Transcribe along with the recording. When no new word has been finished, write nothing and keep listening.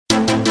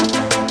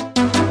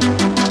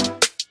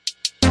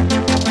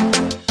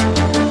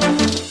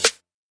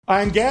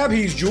I'm Gab,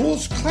 he's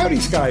Jules. Cloudy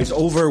skies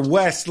over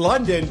West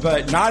London,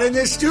 but not in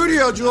this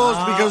studio, Jules,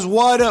 because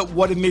what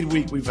a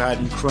midweek we've had.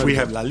 Incredible. We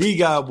have La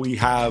Liga, we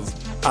had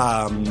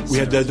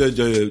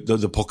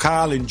the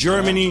Pokal in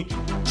Germany.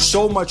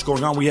 So much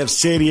going on. We have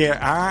Serie A,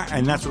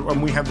 and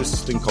we have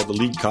this thing called the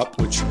League Cup,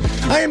 which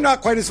I am not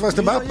quite as fussed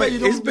about, but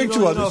it's big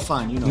to others.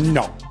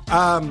 No.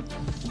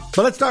 But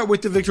let's start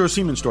with the Victor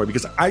Osimhen story,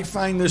 because I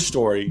find this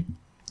story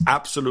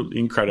absolutely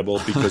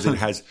incredible because it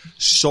has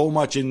so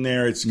much in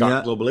there. It's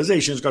got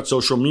globalization, it's got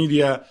social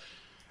media.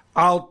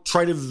 I'll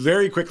try to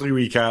very quickly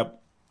recap.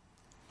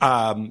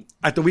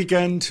 At the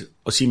weekend,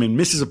 Osimhen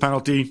misses a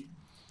penalty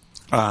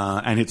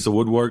and hits the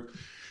woodwork.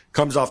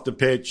 Comes off the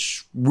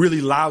pitch,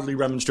 really loudly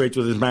remonstrates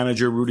with his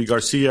manager, Rudy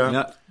Garcia.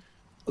 Yeah.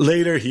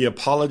 Later, he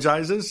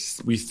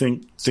apologizes. We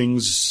think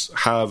things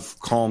have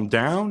calmed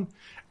down.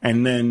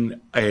 And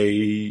then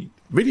a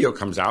video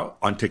comes out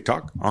on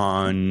TikTok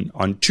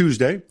on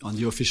Tuesday. On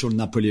the official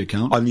Napoli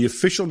account. On the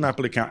official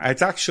Napoli account.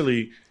 It's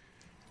actually,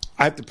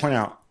 I have to point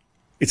out,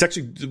 it's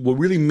actually, what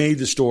really made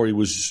the story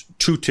was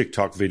 2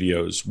 TikTok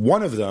videos.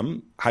 One of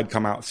them had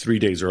come out 3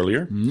 days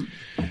earlier.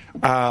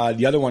 Mm-hmm.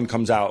 The other one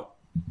comes out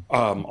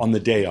on the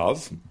day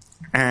of,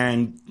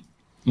 and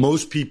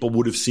most people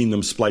would have seen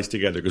them spliced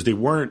together because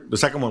the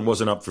second one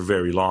wasn't up for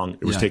very long.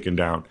 It was taken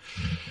down.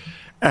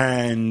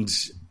 And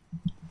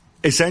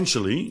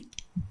essentially,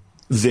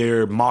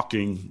 they're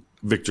mocking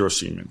Victor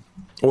Osimhen.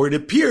 Or it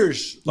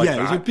appears like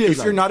that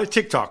if you're not a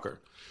TikToker.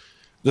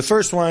 The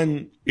first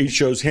one, it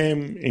shows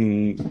him,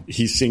 and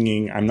he's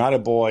singing, "I'm not a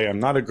boy, I'm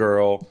not a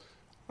girl,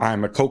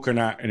 I'm a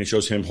coconut," and it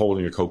shows him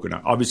holding a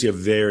coconut. Obviously a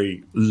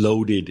very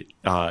loaded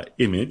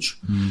image.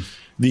 Mm.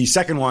 The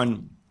second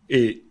one,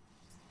 it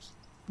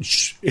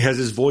has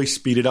his voice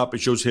speeded up.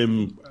 It shows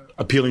him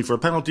appealing for a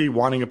penalty,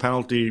 wanting a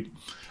penalty,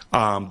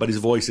 but his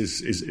voice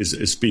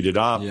is speeded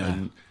up. Yeah.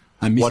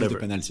 And missing the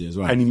penalty as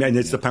well. And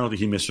it's the penalty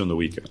he missed on the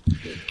weekend.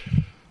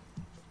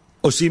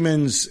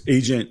 Osimhen's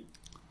agent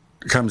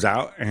comes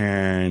out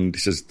and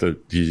says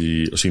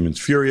Osimhen's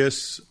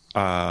furious.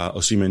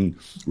 Osimhen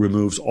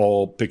removes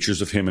all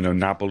pictures of him in a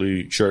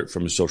Napoli shirt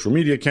from his social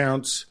media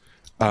accounts.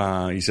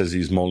 He says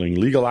he's mulling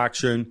legal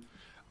action.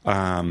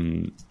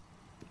 Napoli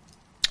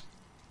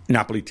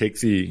take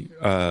the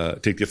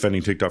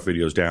offending TikTok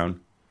videos down.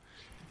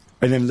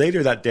 And then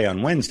later that day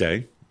on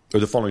Wednesday,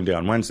 or the following day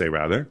on Wednesday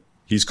rather,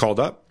 he's called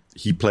up.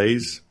 He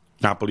plays.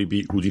 Napoli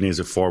beat Udinese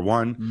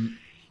 4-1. Mm.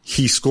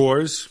 He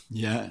scores.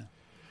 Yeah.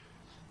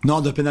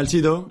 Not the penalty,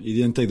 though. He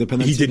didn't take the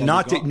penalty. He did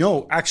not take.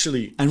 No,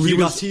 actually. And Rudy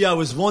Garcia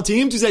was wanting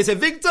him to say,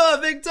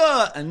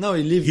 Victor! And no,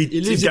 he leaves it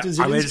to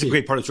Zielinski. I mean, it's a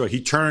great part of the story.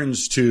 He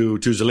turns to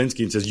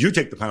Zielinski and says, "You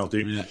take the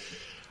penalty." Yeah.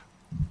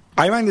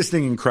 I find this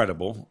thing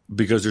incredible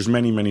because there's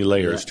many, many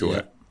layers to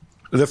it.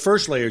 The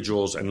first layer,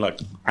 Jules, and look,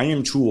 I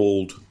am too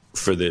old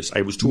for this.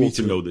 I was too old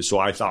to know this. So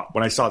I thought,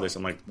 when I saw this,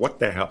 I'm like, what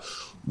the hell?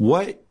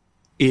 What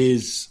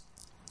is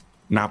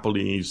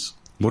Napoli's,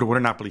 what are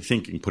Napoli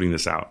thinking putting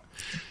this out?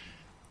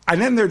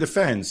 And then their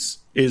defense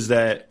is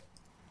that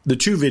the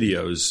 2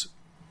 videos,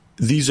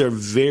 these are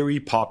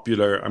very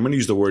popular. I'm going to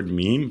use the word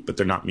meme, but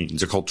they're not memes.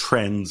 They're called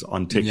trends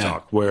on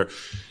TikTok, where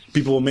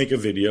people will make a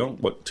video,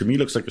 what to me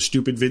looks like a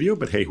stupid video,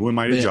 but hey, who am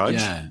I to judge?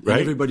 Yeah. Right?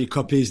 And everybody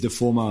copies the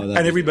format of that.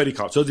 And everybody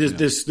copies. So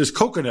this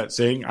coconut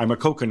thing, "I'm a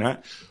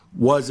coconut,"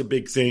 was a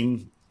big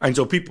thing. And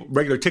so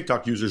regular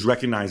TikTok users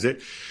recognize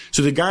it.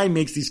 So the guy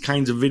makes these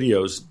kinds of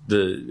videos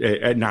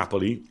at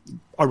Napoli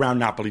around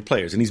Napoli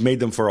players. And he's made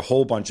them for a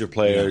whole bunch of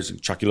players,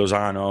 Chucky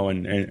Lozano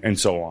and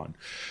so on.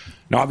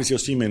 Now, obviously,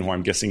 Osimhen, who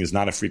I'm guessing is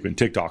not a frequent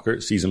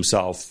TikToker, sees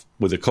himself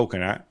with a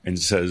coconut and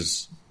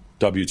says,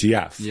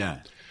 WTF.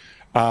 Yeah.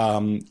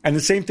 And the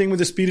same thing with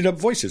the speeded up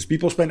voices.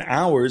 People spend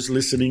hours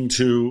listening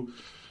to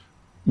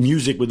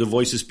music with the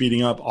voices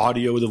speeding up,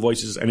 audio with the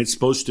voices, and it's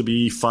supposed to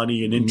be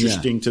funny and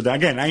interesting to that.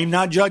 Again, I am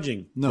not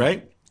judging,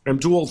 right? I'm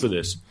too old for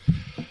this.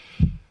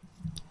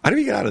 How do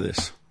we get out of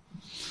this?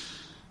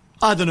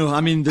 I don't know.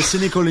 I mean, the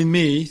cynical in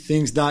me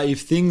thinks that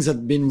if things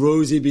had been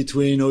rosy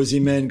between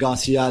Osimhen and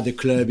Garcia at the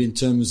club in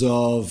terms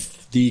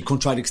of the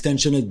contract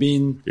extension had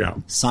been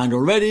signed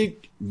already,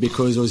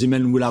 because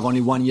Osimhen will have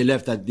only 1 year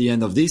left at the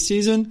end of this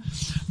season.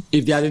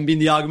 If there hadn't been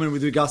the argument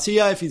with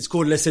Garcia, if he'd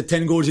scored, let's say,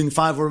 10 goals in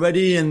 5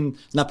 already and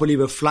Napoli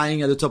were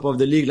flying at the top of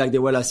the league like they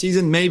were last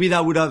season, maybe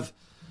that would have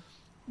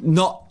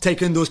not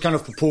taken those kind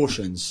of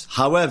proportions.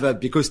 However,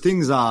 because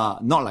things are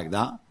not like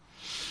that,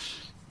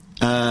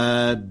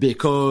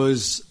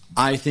 because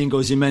I think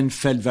Osimhen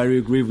felt very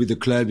aggrieved with the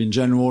club in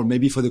general,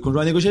 maybe for the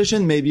contract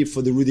negotiation, maybe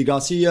for the Rudy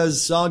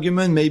Garcia's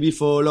argument, maybe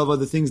for a lot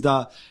of the things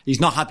that he's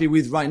not happy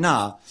with right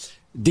now.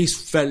 This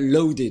felt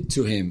loaded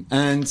to him.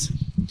 And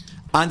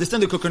I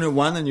understand the coconut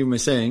one, and you were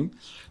saying,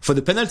 for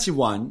the penalty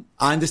one,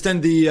 I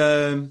understand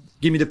the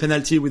give me the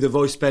penalty with the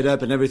voice sped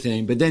up and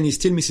everything, but then he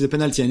still misses the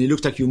penalty, and it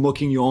looks like you're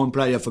mocking your own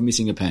player for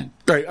missing a pen.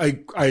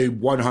 Right, I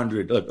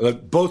 100.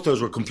 Look, both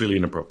those were completely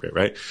inappropriate,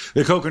 right?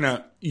 The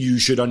coconut, you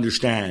should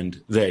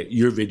understand that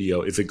your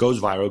video, if it goes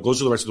viral, goes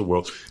to the rest of the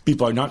world,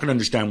 people are not going to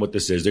understand what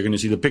this is. They're going to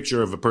see the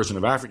picture of a person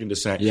of African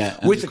descent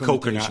with the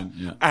coconut,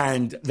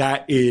 and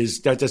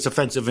that's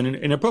offensive and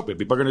inappropriate.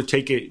 People are going to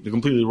take it the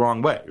completely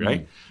wrong way,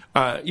 right?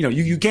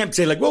 You can't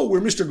say like, "Whoa,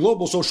 we're Mr.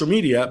 Global social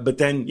media," but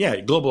then,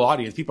 global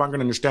audience, people aren't going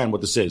to understand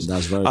what this is.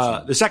 That's very true.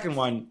 The second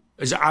one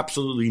is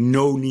absolutely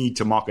no need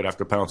to mock it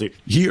after penalty.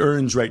 He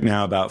earns right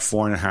now about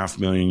 4.5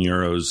 million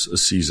euros a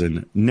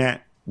season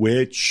net,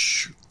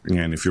 which,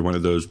 again, if you're one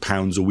of those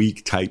pounds a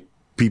week type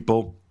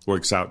people,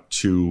 works out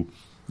to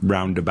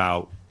round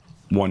about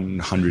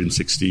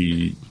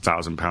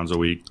 160,000 pounds a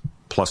week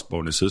plus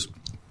bonuses.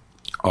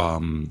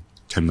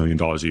 $10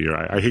 million a year.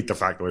 I hate the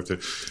fact that we have to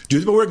do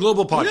this, but we're a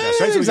global podcast,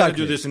 right? So we got to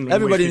do this in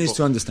everybody needs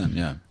to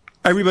understand,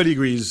 Everybody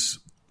agrees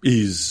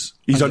he's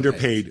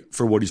underpaid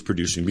for what he's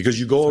producing, because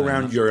you go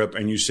around Europe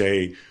and you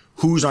say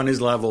who's on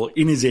his level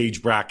in his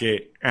age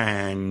bracket,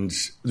 and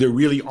there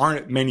really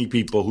aren't many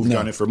people who've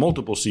done it for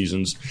multiple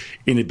seasons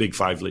in a Big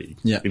Five league.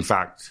 Yeah. In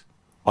fact,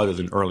 other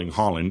than Erling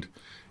Haaland,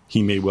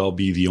 he may well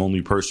be the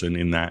only person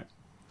in that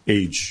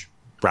age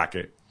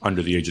bracket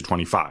under the age of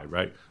 25,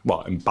 right?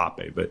 Well,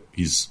 Mbappe, but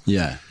he's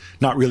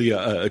not really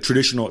a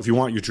traditional, if you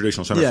want your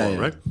traditional center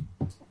forward,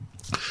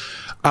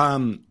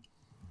 right?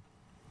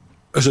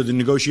 So the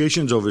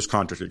negotiations over his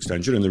contract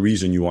extension, and the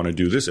reason you want to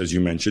do this, as you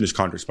mentioned, his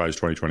contract expires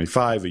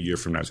 2025. A year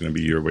from now, it's going to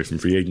be a year away from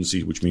free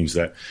agency, which means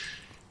that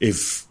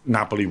if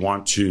Napoli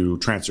want to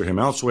transfer him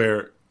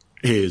elsewhere,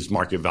 his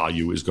market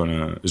value is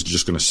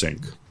just going to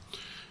sink.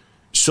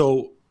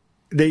 So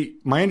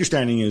my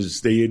understanding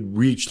is they had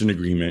reached an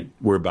agreement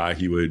whereby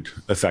he would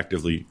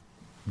effectively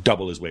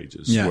double his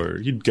wages, where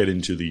he'd get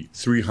into the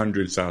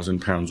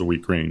 300,000 pounds a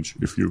week range,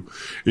 if you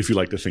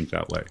like to think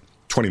that way,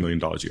 $20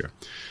 million a year.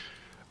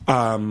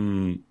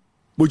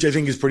 Which I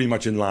think is pretty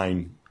much in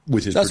line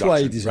with his production. That's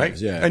why he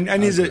deserves, right?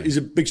 And is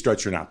a big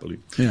stretch for Napoli.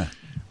 Yeah.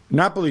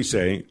 Napoli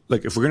say,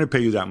 like, if we're going to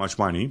pay you that much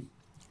money,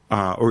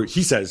 or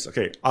he says,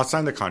 okay, I'll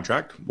sign the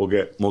contract, we'll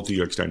get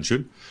multi-year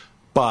extension,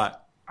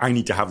 but I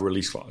need to have a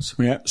release clause.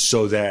 Yeah.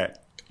 So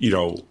that,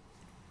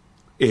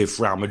 if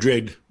Real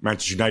Madrid,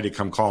 Manchester United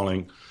come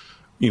calling,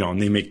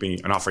 and they make me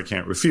an offer I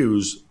can't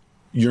refuse,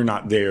 you're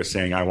not there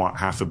saying, I want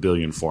 $500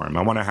 million for him.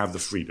 I want to have the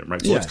freedom,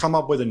 right? So let's come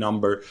up with a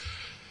number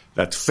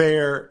that's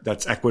fair,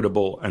 that's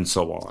equitable, and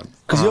so on.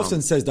 Because he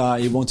often says that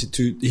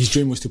his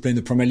dream was to play in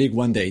the Premier League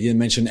one day. He didn't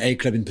mention a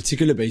club in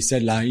particular, but he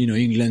said,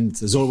 England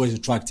has always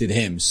attracted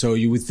him. So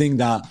you would think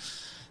that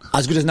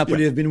as good as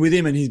Napoli have been with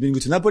him and he's been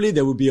good to Napoli,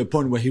 there would be a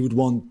point where he would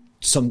want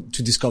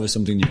to discover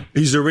something new.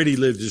 He's already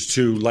lived his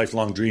two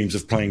lifelong dreams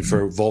of playing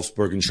for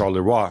Wolfsburg and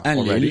Charleroi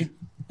already. Lille.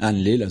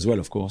 And Lille as well,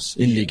 of course,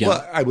 in Ligue 1.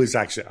 Well, I was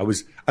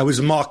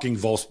mocking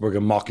Wolfsburg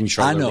and mocking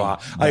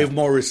Charleroi. I have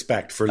more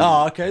respect for Lille.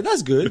 Oh, okay,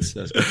 that's good.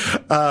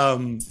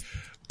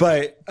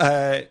 But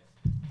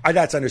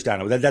that's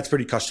understandable. That's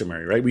pretty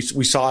customary, right?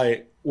 We saw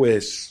it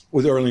with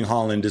Erling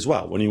Haaland as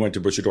well when he went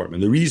to Borussia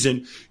Dortmund. The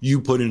reason you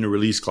put in a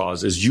release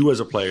clause is you as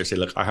a player say,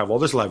 look, I have all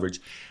this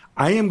leverage.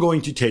 I am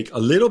going to take a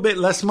little bit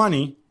less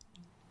money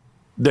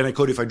than I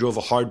could if I drove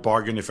a hard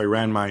bargain, if I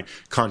ran my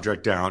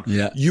contract down.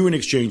 Yeah. You, in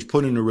exchange,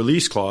 put in a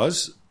release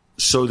clause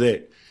so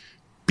that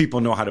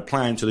people know how to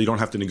plan, so they don't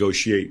have to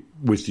negotiate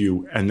with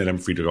you, and then I'm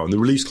free to go. And the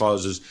release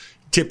clause is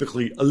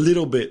typically a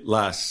little bit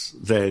less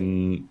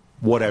than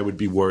what I would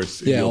be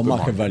worth. Yeah, or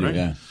market value, right?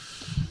 yeah.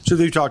 So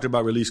they've talked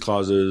about release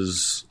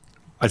clauses.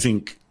 I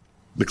think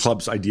the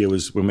club's idea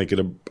was we'll make it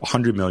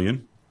 $100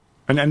 million.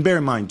 And bear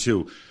in mind,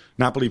 too,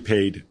 Napoli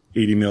paid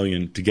 $80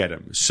 million to get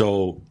him.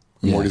 So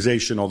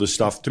amortization, all this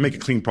stuff, to make a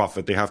clean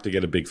profit, they have to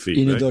get a big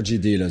fee. In a dodgy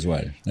deal as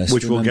well.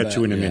 Which we'll get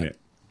to in a minute.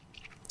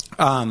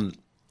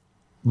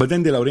 But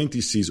then De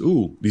Laurentiis sees,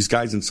 these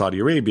guys in Saudi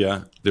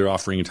Arabia, they're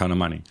offering a ton of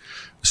money.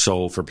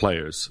 So for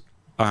players.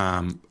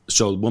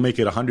 So we'll make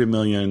it $100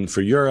 million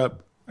for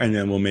Europe, and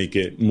then we'll make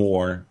it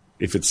more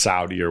if it's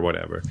Saudi or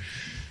whatever.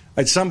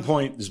 At some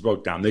point, this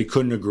broke down. They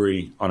couldn't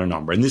agree on a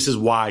number. And this is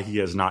why he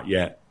has not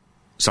yet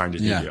signed a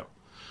deal.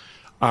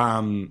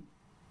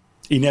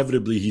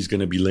 Inevitably, he's going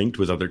to be linked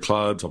with other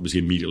clubs. Obviously,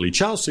 immediately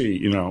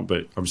Chelsea,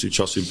 but obviously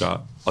Chelsea have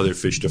got other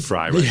fish to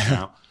fry right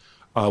now.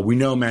 We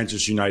know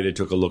Manchester United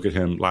took a look at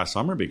him last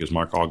summer because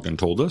Mark Ogden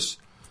told us.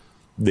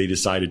 They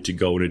decided to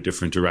go in a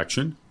different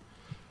direction.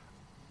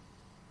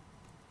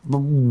 But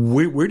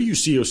where do you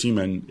see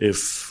Osimhen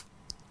if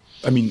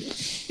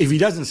he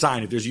doesn't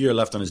sign, if there's a year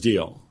left on his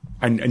deal?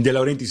 And De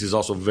Laurentiis is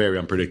also very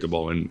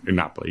unpredictable in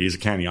Napoli. He's a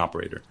canny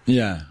operator.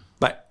 Yeah.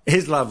 But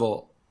his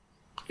level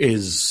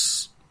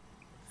is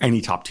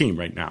any top team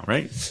right now,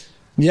 right?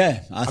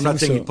 Yeah, I'm not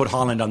saying he'd put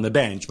Haaland on the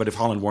bench, but if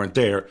Haaland weren't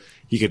there,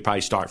 he could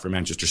probably start for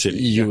Manchester City.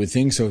 You would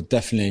think so,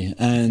 definitely.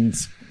 And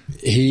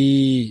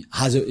he's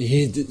got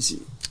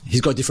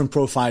a different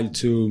profile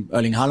to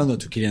Erling Haaland or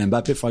to Kylian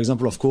Mbappe, for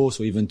example, of course,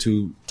 or even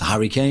to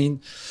Harry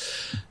Kane.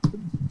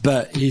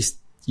 but he's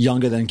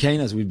younger than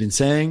Kane, as we've been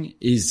saying.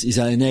 He's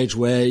at an age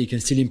where he can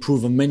still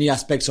improve on many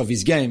aspects of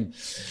his game.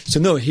 So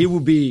no, you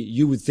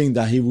would think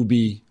that he will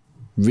be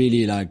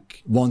really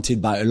like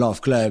wanted by a lot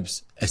of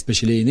clubs,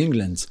 especially in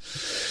England.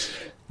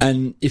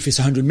 And if it's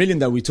 100 million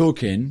that we're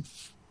talking,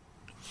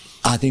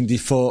 I think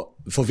for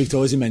Victor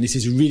Osimhen, this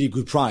is a really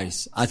good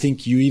price. I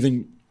think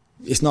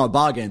it's not a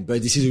bargain,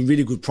 but this is a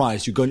really good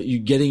price. You're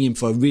getting him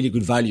for a really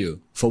good value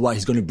for what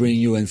he's going to bring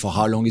you and for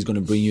how long he's going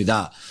to bring you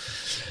that.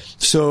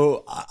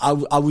 So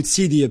I would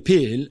see the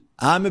appeal.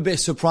 I'm a bit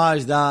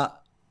surprised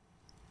that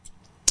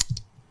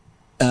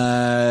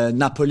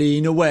Napoli,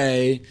 in a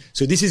way,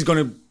 so this is going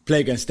to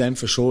play against them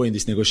for sure in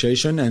this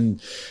negotiation,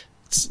 and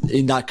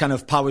in that kind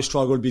of power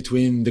struggle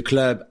between the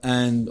club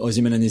and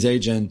Osimhen and his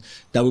agent,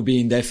 that would be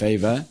in their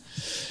favour.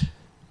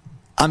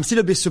 I'm still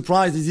a bit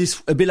surprised. This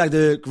is a bit like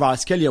the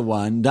Kvaratskhelia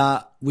one,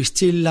 that it's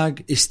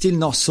still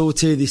not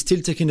sorted. It's still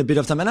taking a bit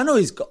of time. And I know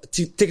he's got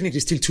technically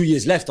still 2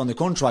 years left on the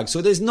contract,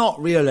 so there's not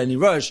really any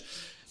rush.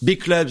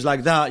 Big clubs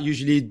like that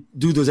usually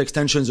do those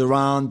extensions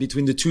around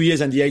between the 2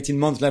 years and the 18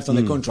 months left on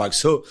the contract.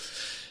 So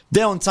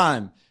they're on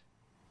time.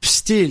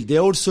 Still, they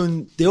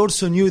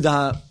also knew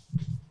that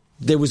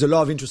there was a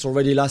lot of interest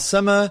already last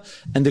summer,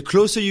 and the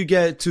closer you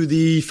get to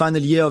the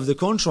final year of the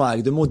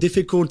contract, the more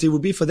difficult it will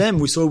be for them.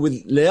 We saw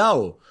with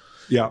Leao.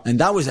 Yeah. And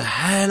that was a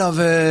hell of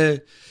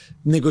a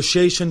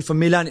negotiation for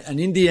Milan. And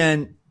in the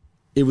end,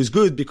 it was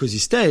good because he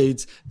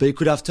stayed, but it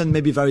could have turned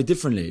maybe very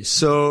differently.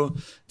 So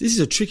this is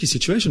a tricky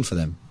situation for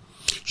them.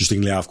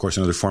 Interesting, Leao, of course,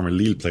 another former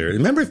Lille player.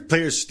 Remember if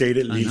players stayed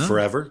at Lille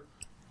forever?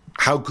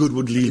 How good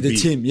would Lille be? The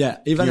team, yeah.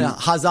 Even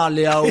Hazard,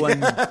 Leao,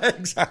 and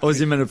exactly.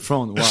 Osimhen up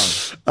front.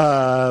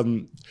 Wow.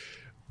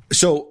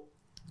 So,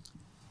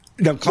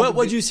 now,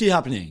 what do you see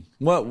happening?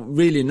 What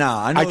really now?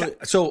 I know.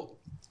 So,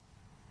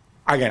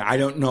 again, I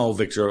don't know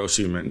Victor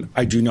Osimhen.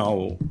 I do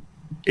know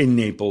in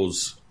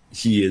Naples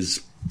he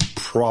is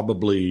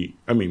probably.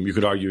 I mean, you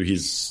could argue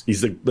he's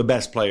the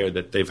best player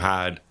that they've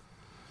had,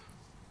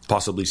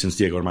 possibly since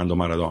Diego Armando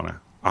Maradona.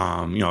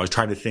 I was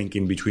trying to think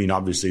in between.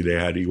 Obviously, they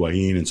had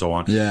Higuain and so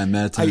on. Yeah,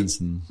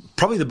 Mertens.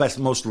 Probably the best,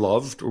 most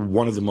loved, or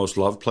one of the most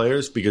loved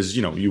players, because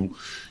you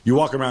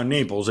walk around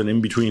Naples and in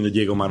between the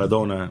Diego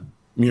Maradona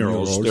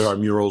murals, there are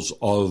murals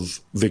of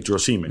Victor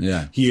Osimhen.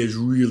 Yeah. He has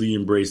really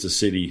embraced the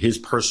city. His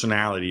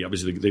personality,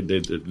 obviously,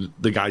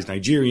 the guy's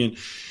Nigerian.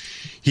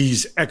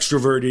 He's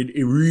extroverted.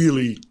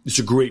 It's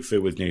a great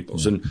fit with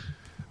Naples, and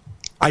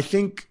I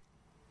think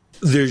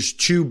there's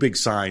two big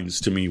signs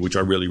to me which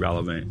are really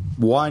relevant.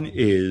 One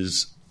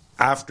is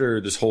after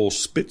this whole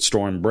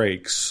spitstorm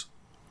breaks,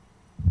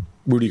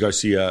 Rudy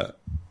Garcia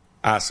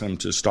asks him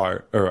to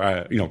start,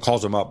 or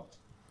calls him up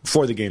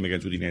for the game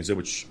against Udinese,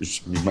 which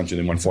we mentioned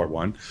in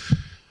 1-4-1.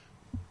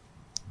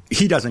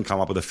 He doesn't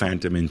come up with a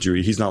phantom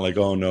injury. He's not like,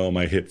 oh no,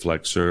 my hip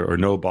flexor, or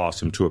no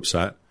boss, I'm too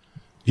upset.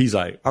 He's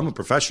like, I'm a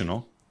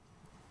professional.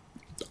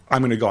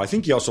 I'm going to go. I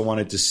think he also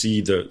wanted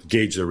to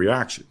gauge the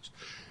reactions.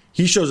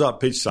 He shows up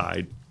pitch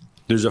side.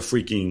 There's a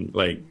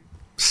freaking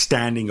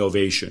standing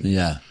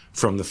ovation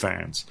from the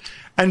fans.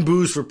 And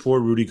boos for poor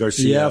Rudy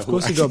Garcia. Yeah, of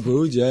course he got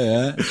booed.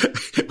 Yeah.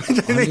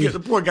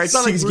 The poor guy.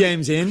 6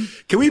 games in.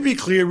 Can we be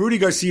clear? Rudy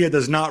Garcia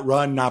does not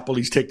run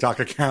Napoli's TikTok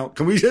account.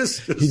 Can we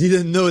just... He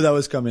didn't know that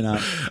was coming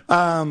out.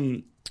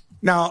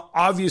 Now,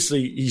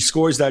 obviously, he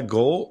scores that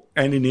goal,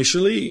 and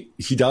initially,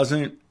 he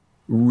doesn't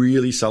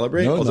really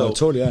celebrate. No,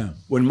 totally, yeah.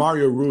 When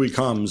Mario Rui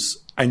comes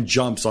and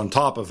jumps on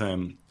top of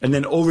him, and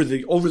then over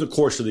the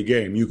course of the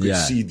game, you could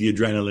see the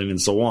adrenaline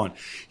and so on.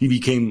 He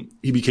became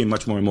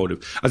much more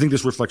emotive. I think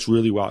this reflects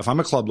really well. If I'm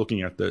a club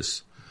looking at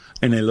this,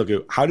 and they look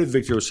at how did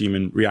Victor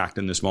Osimhen react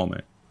in this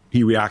moment,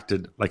 he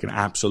reacted like an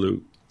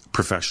absolute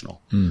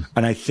professional,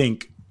 and I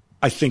think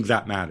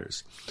that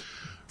matters.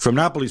 From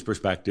Napoli's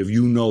perspective,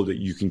 you know that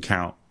you can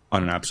count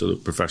on an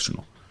absolute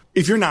professional.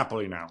 If you're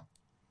Napoli now,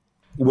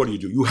 what do?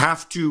 You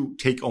have to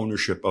take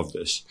ownership of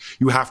this.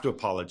 You have to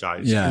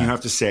apologize. Yeah. And you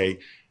have to say,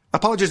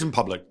 apologize in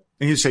public.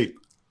 And you say,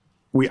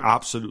 we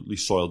absolutely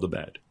soiled the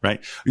bed,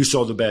 right? You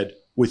soiled the bed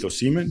with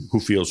Osimhen, who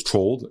feels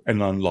trolled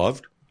and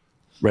unloved,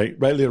 right?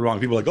 Rightly or wrong.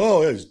 People are like,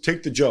 oh,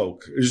 take the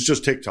joke. It's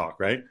just TikTok,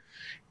 right?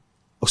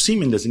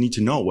 Osimhen doesn't need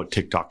to know what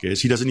TikTok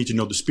is. He doesn't need to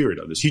know the spirit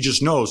of this. He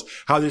just knows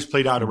how this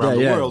played out around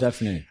the world.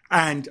 Definitely.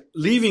 And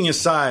leaving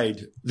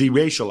aside the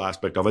racial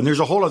aspect of it, and there's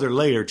a whole other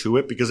layer to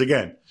it, because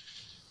again,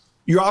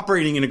 you're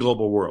operating in a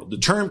global world. The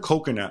term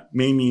coconut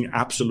may mean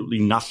absolutely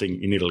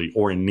nothing in Italy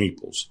or in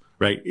Naples,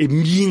 right? It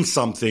means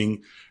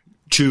something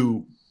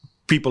to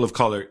people of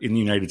color in the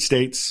United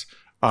States,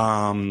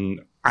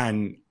 and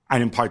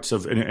in parts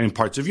of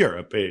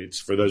Europe. It's,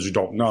 for those who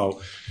don't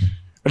know,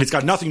 and it's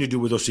got nothing to do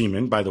with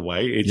Osimhen, by the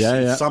way.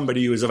 It's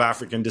somebody who is of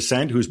African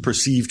descent who's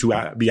perceived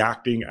to be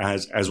acting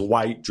as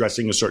white,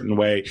 dressing a certain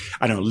way.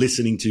 I don't know,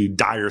 listening to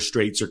Dire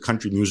Straits or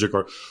country music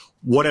or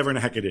whatever in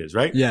the heck it is,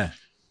 right? Yeah.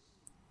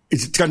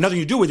 It's got nothing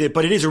to do with it,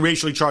 but it is a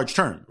racially charged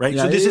term, right?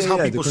 So this is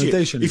how people see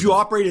it. If you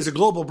operate as a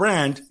global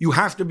brand, you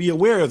have to be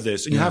aware of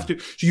this, and you have to.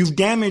 So you've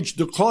damaged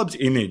the club's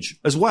image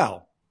as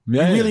well. You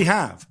really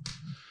have.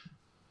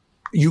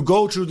 You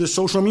go to the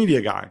social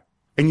media guy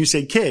and you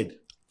say, "Kid,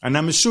 and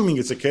I'm assuming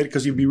it's a kid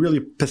because he'd be really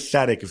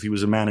pathetic if he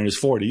was a man in his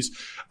 40s.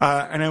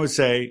 And I would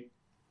say,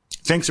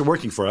 thanks for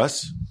working for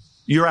us.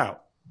 You're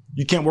out.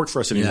 You can't work for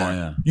us anymore.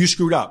 Yeah. You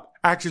screwed up.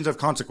 Actions have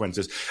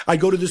consequences. I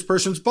go to this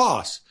person's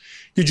boss.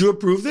 Did you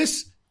approve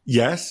this?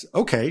 Yes.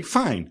 Okay,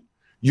 fine.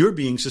 You're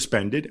being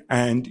suspended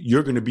and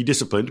you're going to be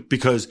disciplined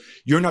because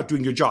you're not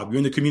doing your job. You're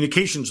in the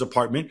communications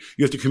department.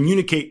 You have to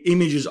communicate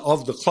images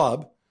of the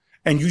club,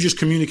 and you just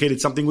communicated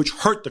something which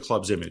hurt the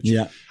club's image.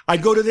 Yeah.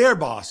 I'd go to their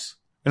boss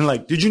and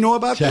like, did you know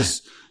about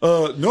this?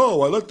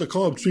 No, I let the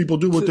club's people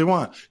do what they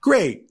want.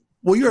 Great.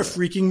 Well, you're a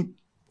freaking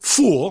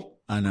fool.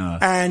 I know.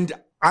 And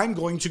I'm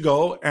going to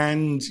go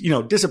and,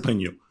 discipline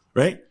you,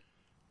 right?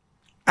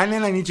 And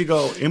then I need to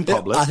go in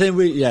public. I think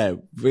we.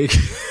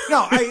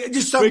 No, I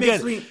just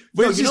makes me.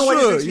 Which is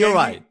true. You're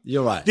right.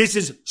 You're right. This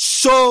is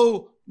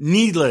so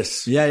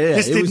needless. Yeah.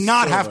 This did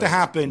not have to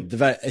happen.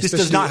 This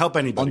does not help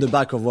anybody. On the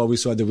back of what we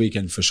saw at the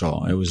weekend, for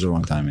sure, it was the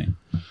wrong timing.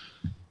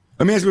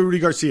 I mean, as with Rudy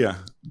Garcia,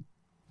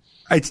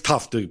 it's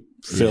tough to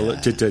fill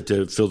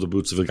to fill the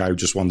boots of a guy who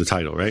just won the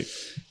title, right?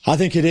 I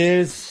think it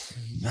is.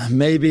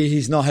 Maybe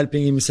he's not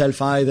helping himself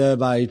either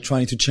by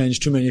trying to change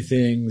too many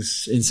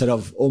things instead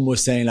of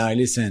almost saying like,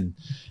 listen,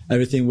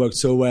 everything worked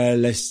so well.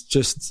 Let's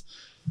just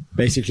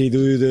basically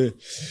do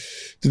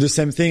the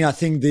same thing. I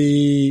think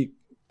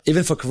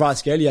even for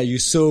Kvaratskhelia, you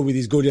saw with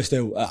his goal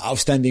yesterday,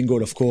 outstanding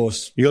goal, of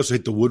course. He also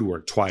hit the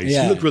woodwork twice.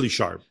 Yeah. He looked really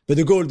sharp. But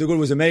the goal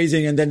was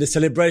amazing. And then the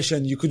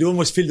celebration, you could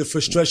almost feel the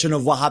frustration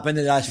of what happened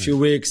in the last few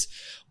weeks.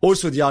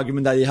 Also the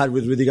argument that he had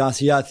with Rudy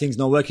Garcia, things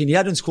not working. He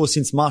hadn't scored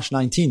since March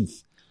 19th.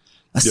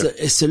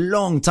 It's a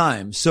long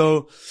time.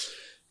 So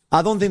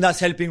I don't think that's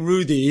helping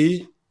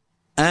Rudy.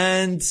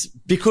 And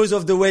because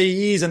of the way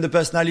he is and the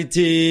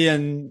personality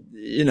and,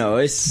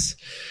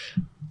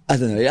 I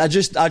don't know. I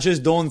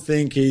just don't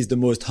think he's the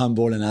most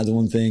humble, and I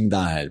don't think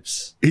that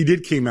helps. He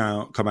did come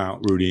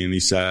out, Rudy, and he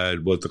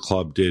said what the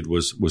club did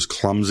was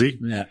clumsy.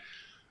 Yeah.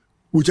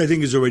 Which I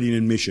think is already an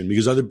admission,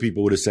 because other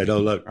people would have said, oh,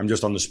 look, I'm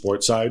just on the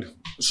sports side.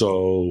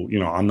 So,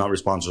 I'm not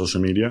responsible for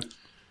social media.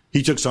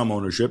 He took some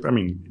ownership. I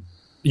mean,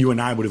 you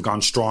and I would have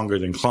gone stronger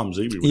than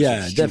clumsy.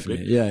 Yeah,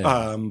 definitely.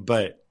 Yeah.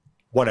 But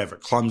whatever,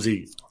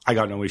 clumsy, I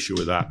got no issue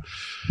with that.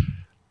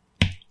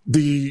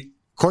 The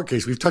court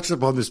case, we've touched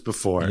upon this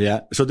before.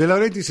 Yeah. So De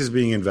Laurentiis is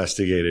being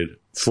investigated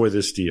for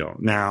this deal.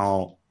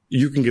 Now,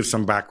 you can give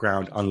some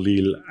background on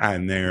Lille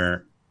and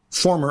their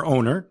former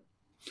owner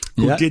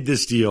who did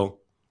this deal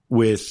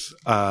with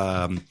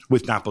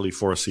Napoli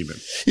for Osimhen.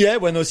 Yeah,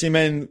 when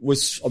Osimhen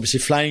was obviously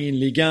flying in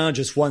Ligue 1,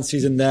 just one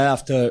season there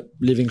after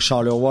leaving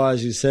Charleroi,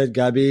 as you said,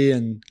 Gabi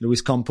and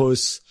Luis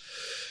Campos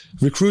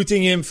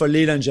recruiting him for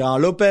Lille and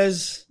Gerard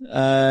Lopez.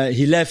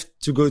 He left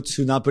to go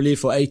to Napoli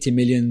for 80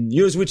 million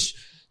euros, which,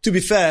 to be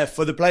fair,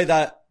 for the play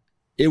that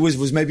it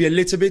was maybe a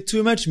little bit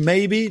too much,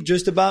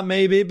 just about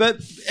maybe, but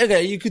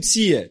okay, you could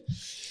see it.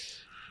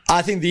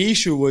 I think the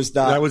issue was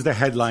that was the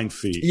headline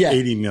fee,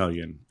 80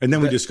 million. And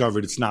then we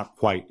discovered it's not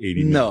quite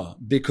 80 million. No,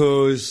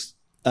 because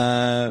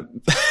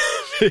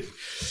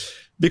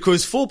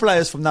because 4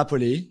 players from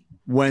Napoli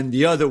went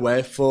the other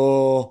way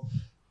for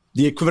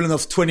the equivalent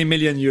of 20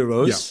 million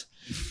euros.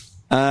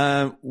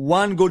 Yeah.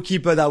 One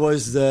goalkeeper that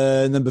was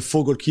the number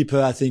 4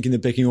 goalkeeper, I think, in the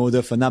pecking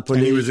order for Napoli.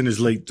 And he was in his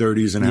late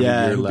 30s and had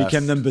a year left.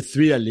 Became number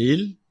 3 at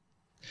Lille.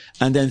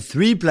 And then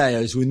 3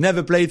 players who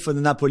never played for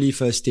the Napoli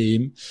first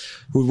team,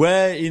 who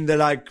were in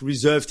the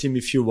reserve team,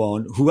 if you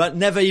want, who had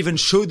never even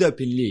showed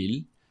up in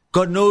Lille.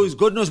 God knows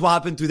what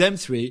happened to them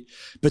 3.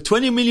 But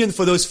 20 million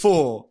for those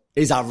 4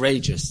 is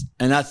outrageous.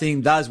 And I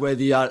think that's where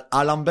the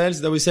alarm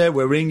bells that we say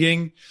were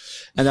ringing,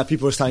 and that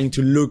people are starting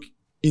to look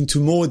into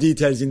more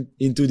details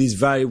into this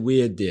very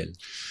weird deal.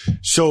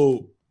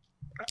 So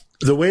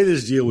the way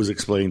this deal was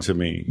explained to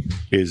me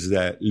is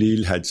that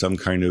Lille had some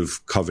kind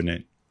of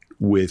covenant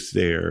with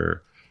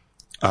their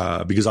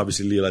because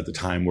obviously Lille at the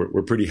time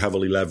were pretty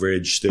heavily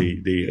leveraged.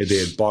 They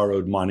had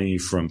borrowed money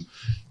from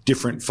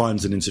different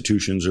funds and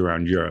institutions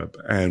around Europe.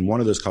 And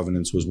one of those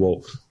covenants was,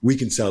 well, we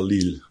can sell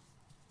Lille.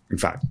 In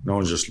fact, not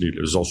only just Lille,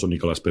 it was also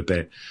Nicolas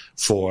Pepe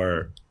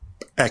for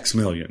X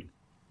million.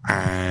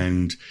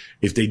 And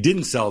if they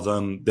didn't sell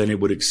them, then it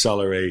would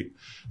accelerate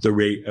the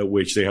rate at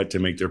which they had to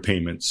make their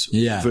payments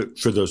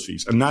for those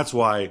fees. And that's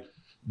why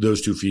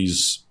those 2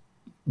 fees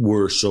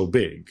were so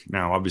big.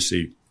 Now,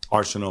 obviously,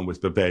 Arsenal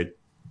with Pepe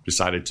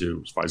decided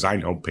to, as far as I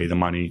know, pay the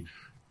money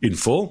in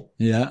full,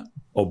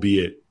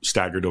 albeit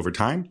staggered over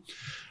time.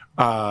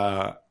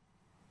 De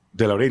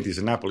Laurentiis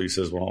in Napoli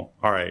says, well,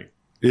 all right,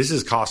 this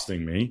is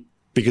costing me,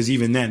 because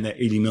even then that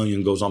 80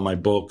 million goes on my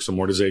books,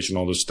 amortization,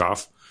 all this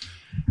stuff.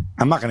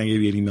 I'm not going to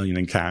give you 80 million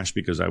in cash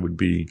because I would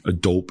be a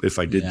dope if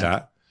I did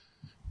that.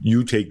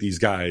 You take these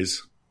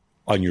guys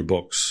on your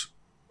books,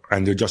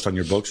 and they're just on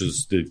your books.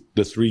 Is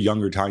the 3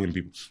 younger Italian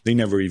people. They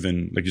never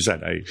even, like you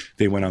said,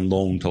 they went on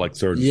loan to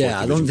 3rd.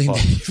 Yeah, I don't think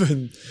they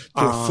even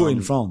put a foot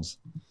in France.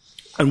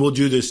 And we'll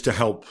do this to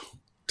help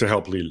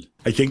Lille.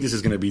 I think this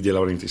is going to be De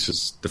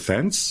Laurentiis'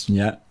 defense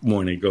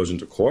when it goes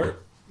into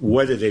court.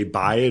 Whether they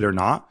buy it or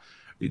not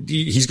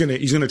he's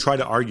gonna try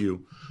to argue,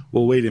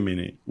 well, wait a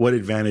minute, what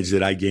advantage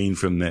did I gain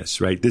from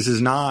this, right? This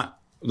is not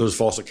those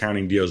false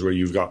accounting deals where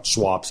you've got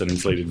swaps and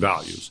inflated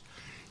values.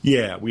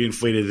 Yeah, we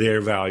inflated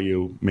their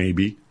value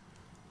maybe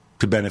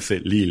to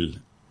benefit Lille.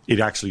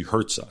 It actually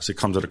hurts us. It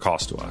comes at a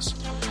cost to us.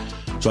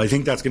 So I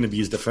think that's going to be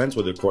his defense,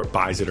 whether the court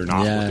buys it or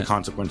not, what the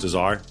consequences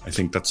are. I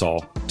think that's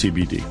all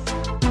TBD.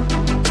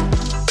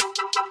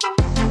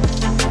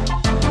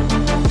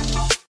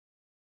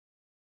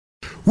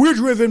 We're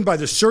driven by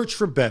the search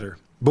for better.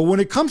 But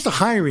when it comes to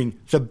hiring,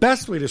 the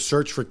best way to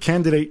search for a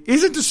candidate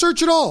isn't to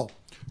search at all.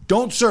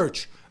 Don't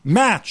search.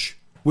 Match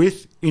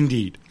with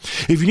Indeed.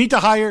 If you need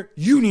to hire,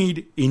 you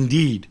need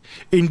Indeed.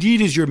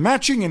 Indeed is your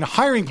matching and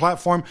hiring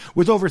platform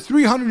with over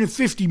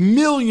 350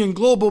 million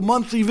global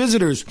monthly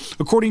visitors,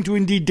 according to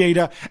Indeed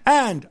data,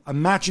 and a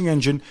matching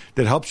engine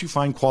that helps you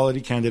find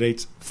quality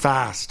candidates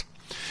fast.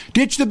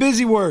 Ditch the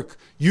busy work.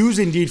 Use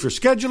Indeed for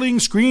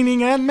scheduling,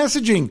 screening, and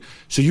messaging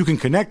so you can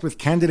connect with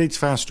candidates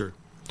faster.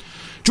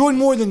 Join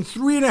more than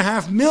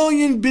 3.5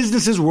 million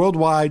businesses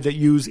worldwide that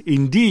use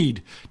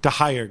Indeed to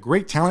hire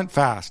great talent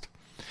fast.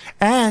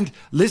 And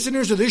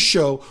listeners of this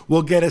show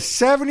will get a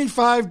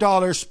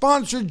 $75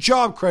 sponsored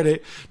job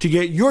credit to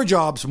get your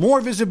jobs more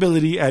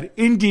visibility at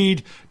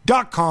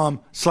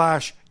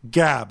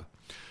Indeed.com/Gab.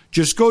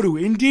 Just go to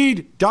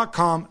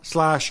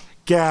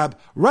Indeed.com/Gab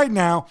right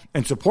now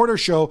and support our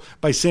show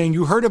by saying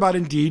you heard about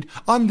Indeed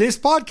on this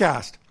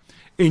podcast.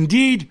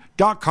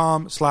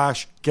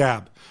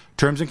 Indeed.com/Gab.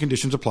 Terms and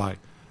conditions apply.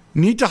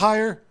 Need to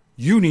hire?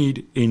 You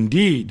need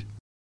Indeed.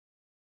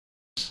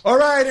 All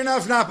right,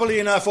 enough Napoli,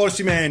 enough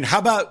Osimhen. How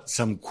about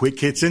some quick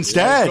hits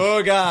instead? Let's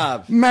go,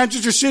 Gab.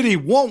 Manchester City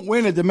won't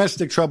win a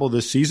domestic treble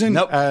this season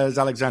as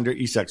Alexander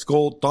Isak's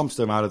goal dumps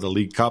them out of the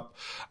League Cup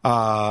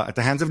at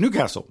the hands of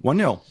Newcastle,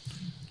 1-0.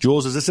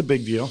 Jules, is this a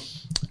big deal?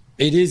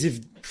 It is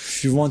if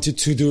you wanted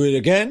to do it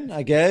again,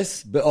 I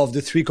guess. But of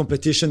the three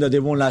competitions that they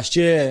won last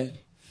year,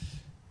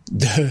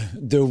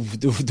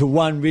 the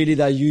one really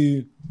that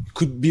you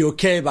could be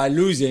okay by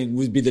losing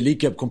would be the League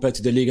Cup compared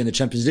to the League and the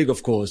Champions League,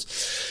 of course.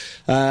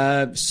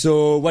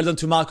 So well done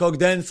to Mark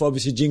Ogden for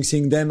obviously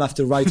jinxing them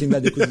after writing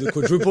that they could do the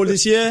quadruple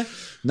this year.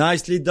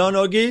 Nicely done,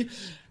 Oggy.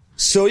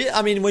 So yeah,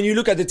 I mean, when you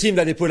look at the team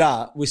that they put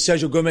out with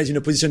Sergio Gomez in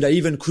a position that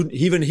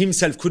even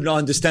himself could not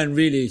understand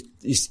really,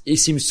 he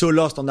seems so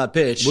lost on that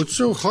pitch. What's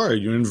so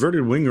hard? You're an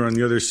inverted winger on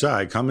the other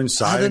side. Come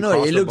inside. I don't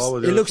know. It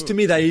looks to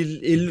me that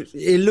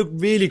he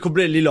looked really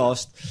completely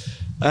lost.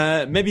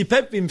 Maybe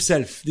Pep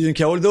himself didn't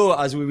care. Although,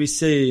 as we will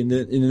say in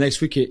the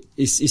next week,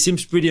 he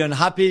seems pretty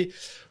unhappy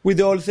with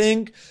the whole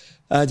thing.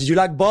 Did you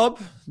like Bob?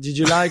 Did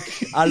you like?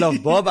 I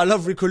love Bob. I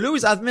love Rico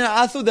Lewis. I mean,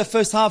 I thought the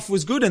first half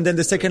was good, and then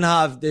the second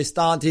half they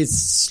started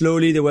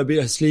slowly. They were a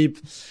bit asleep,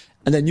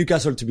 and then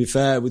Newcastle, to be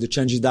fair, with the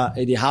changes that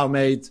Eddie Howe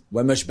made,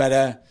 were much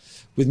better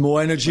with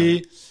more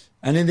energy,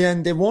 and in the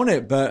end they won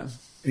it. But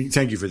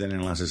thank you for that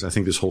analysis. I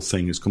think this whole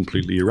thing is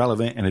completely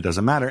irrelevant and it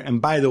doesn't matter.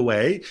 And by the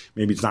way,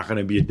 maybe it's not going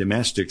to be a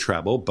domestic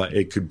treble, but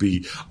it could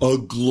be a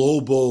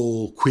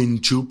global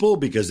quintuple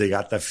because they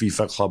got the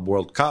FIFA Club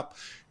World Cup.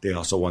 They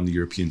also won the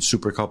European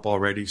Super Cup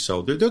already.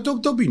 So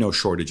there'll be no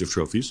shortage of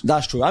trophies.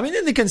 That's true. I mean,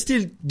 they can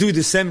still do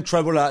the same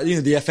treble,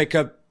 the FA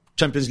Cup,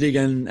 Champions League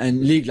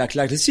and League like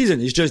the season.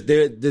 It's just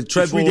the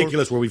treble. It's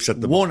ridiculous where we've set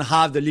them won't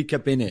have the League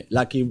Cup in it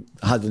like he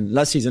hadn't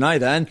last season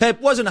either. And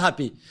Pep wasn't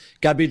happy.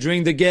 Gabby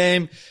during the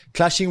game,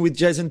 clashing with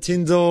Jason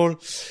Tyndall,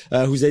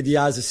 who's Eddie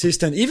Howe's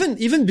assistant.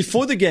 Even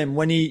before the game,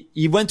 when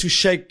he went to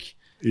shake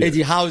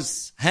Eddie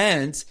Howe's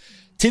hand,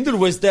 Tyndall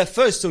was there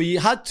first, so he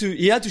had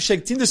to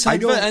shake Tyndall's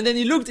hand first, and then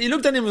he looked at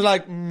him and was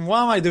like,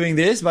 why am I doing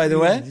this, by the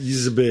way?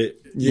 He's a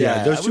bit,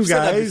 those two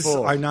guys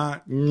are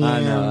not,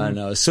 I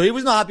know. So he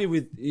was not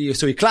happy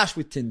so he clashed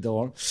with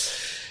Tyndall.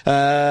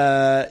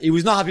 He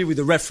was not happy with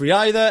the referee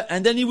either,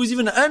 and then he was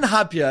even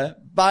unhappier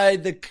by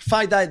the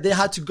fact that they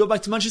had to go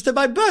back to Manchester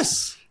by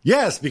bus.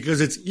 Yes, because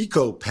it's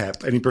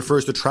eco-Pep, and he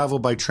prefers to travel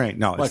by train.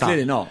 No, it's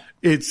clearly not.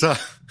 It's,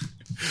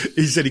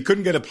 he said he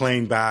couldn't get a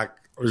plane back.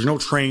 There's no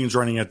trains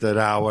running at that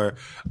hour.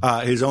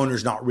 His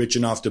owner's not rich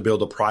enough to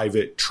build a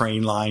private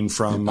train line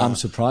from I'm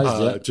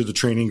surprised, to the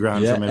training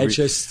ground from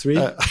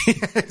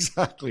HS3.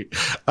 Exactly.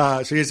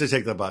 So he has to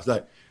take the bus.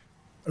 Like,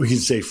 we can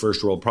say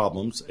first world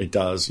problems. It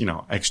does,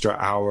 extra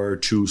hour or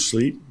two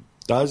sleep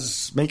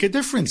does make a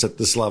difference at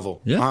this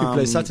level. Yeah, we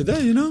play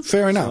Saturday,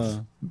 Fair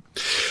enough.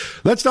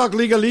 Let's talk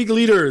Liga League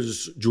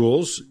leaders,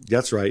 Jules.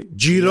 That's right.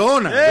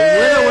 Girona. They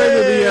win away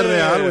to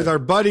Villarreal with our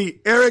buddy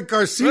Eric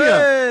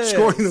Garcia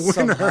scoring the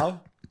winner. Somehow.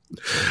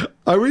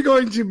 Are we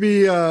going to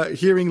be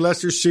hearing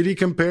Leicester City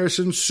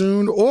comparisons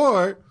soon,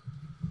 or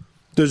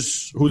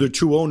does who the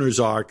two owners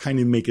are kind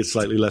of make it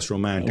slightly less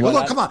romantic?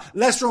 Well, come on,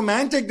 less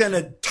romantic than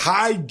a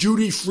Thai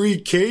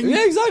duty-free king?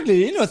 Yeah,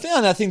 exactly.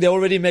 And I think they're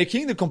already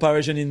making the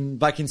comparison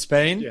back in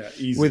Spain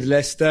with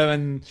Leicester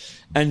and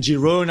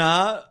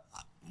Girona.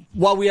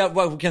 what we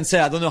can say,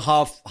 I don't know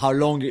how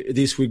long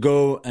this will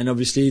go. And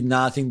obviously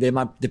now I think they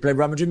play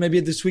Real Madrid maybe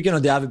this weekend, or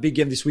they have a big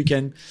game this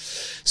weekend.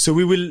 So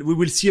we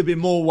will see a bit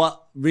more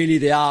what really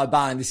they are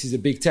about. And this is a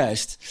big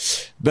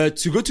test. But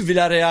to go to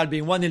Villarreal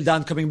being 1-0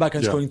 down, coming back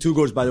and scoring 2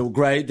 goals, by the way,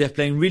 great. They're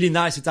playing really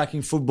nice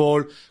attacking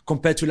football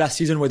compared to last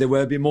season where they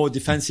were a bit more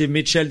defensive.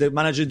 Mitchell, the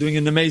manager, doing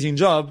an amazing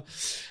job.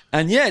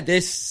 And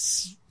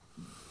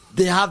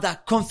they have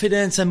that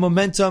confidence and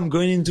momentum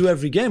going into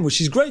every game,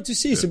 which is great to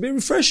see. It's a bit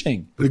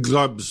refreshing. The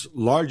club's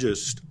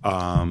largest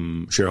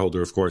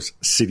shareholder, of course,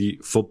 City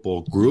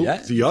Football Group.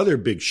 Yeah. The other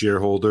big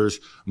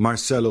shareholders,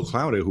 Marcelo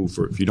Claure, who,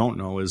 if you don't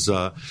know, is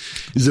a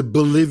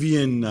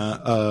Bolivian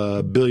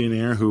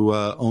billionaire who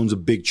owns a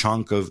big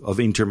chunk of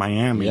Inter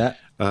Miami. Yeah.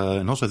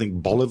 And also, I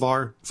think,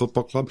 Bolivar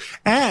Football Club.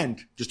 And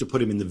just to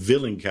put him in the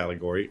villain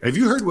category, have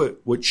you heard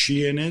what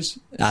Shein is?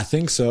 I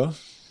think so.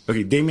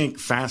 Okay, they make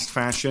fast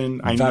fashion.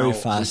 I Very know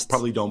fast.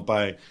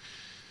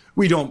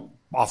 We don't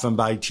often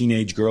buy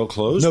teenage girl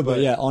clothes. No, but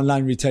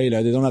online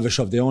retailer. They don't have a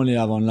shop. They only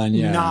have online.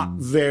 Yeah. Not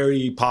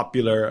very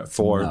popular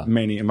for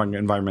many among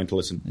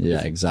environmentalists.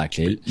 Yeah,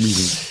 exactly.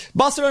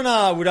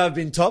 Barcelona would have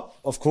been top,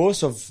 of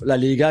course, of La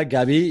Liga,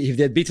 Gabi, if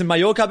they had beaten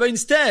Mallorca, but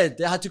instead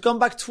they had to come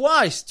back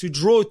twice to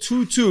draw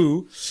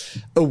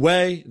 2-2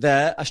 away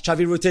there, as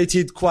Xavi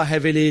rotated quite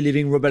heavily,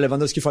 leaving Robert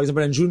Lewandowski, for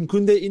example, and Jules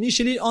Koundé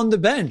initially on the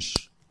bench.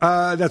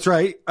 That's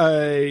right.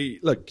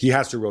 Look, he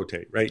has to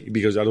rotate, right?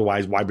 Because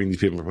otherwise, why bring these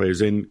people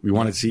players in? We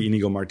want to see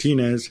Inigo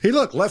Martinez. Hey,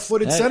 look,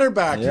 left-footed center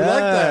back. You like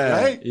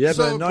that, right? Yeah,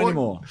 so but not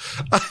anymore.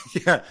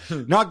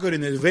 Not good in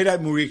this. Vedat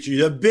Muriqi,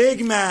 the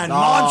big man,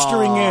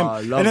 monstering him.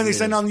 Lovely. And then they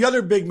send on the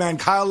other big man,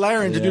 Kyle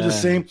Larin, to do the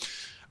same.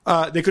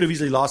 They could have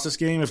easily lost this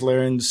game if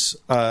Larin's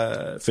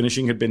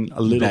finishing had been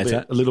a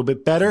little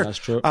bit better. That's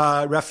true.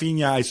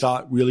 Rafinha, I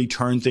thought, really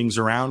turned things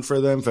around for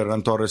them.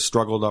 Ferran Torres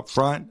struggled up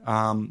front.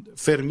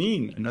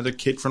 Fermin, another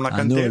kid from La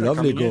Cantera,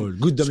 lovely goal. In,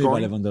 good dummy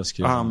by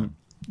Lewandowski.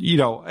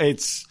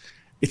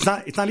 It's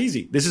not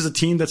easy. This is a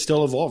team that's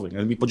still evolving,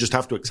 and people just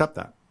have to accept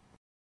that.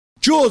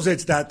 Jules,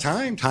 it's that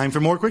time. Time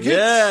for more quick hits.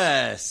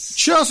 Yes.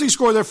 Chelsea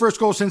scored their first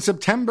goal since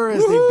September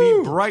as they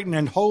beat Brighton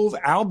and Hove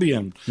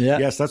Albion. Yeah.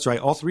 Yes, that's right.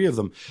 All 3 of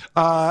them.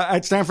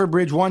 At Stamford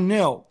Bridge,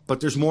 1-0.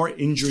 But there's more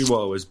injury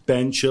woe as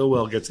Ben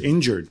Chilwell gets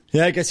injured.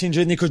 Yeah, gets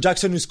injured. Nico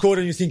Jackson, who scored,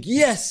 and you think,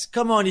 yes,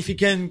 come on, if he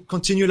can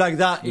continue like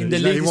that in the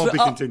league. He won't be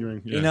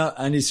continuing. Yeah.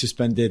 And he's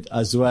suspended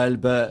as well.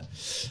 But,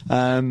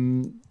 I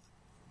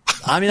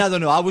don't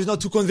know. I was not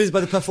too convinced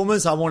by the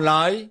performance. I won't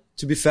lie,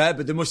 to be fair.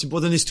 But the most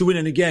important is to win.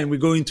 And again, we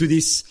go into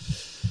this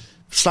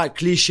slight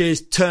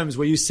cliches terms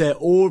where you say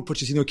all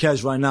Pochettino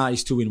cares right now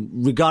is to win,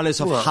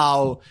 regardless of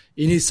how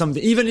he needs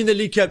something. Even in the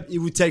League Cup, he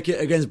would take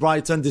it against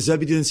Brighton. De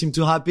Zerbi didn't seem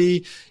too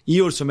happy. He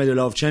also made a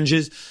lot of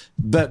changes.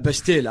 But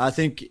still, I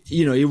think,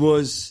 it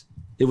was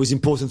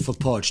important for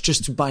Poch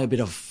just to buy a bit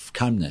of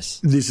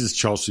calmness. This is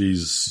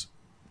Chelsea's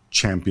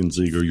Champions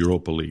League or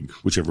Europa League,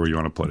 whichever way you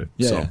want to put it.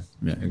 Yeah,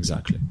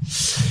 exactly.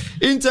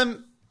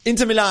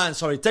 Inter Milan,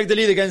 take the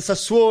lead against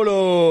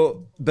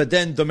Sassuolo, but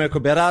then Domenico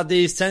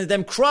Berardi sends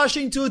them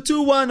crashing to a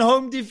 2-1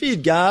 home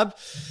defeat. Gab,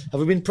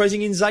 have we been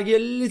praising Inzaghi a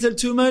little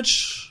too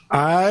much?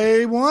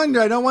 I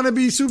wonder. I don't want to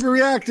be super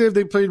reactive.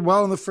 They played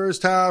well in the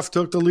first half,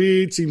 took the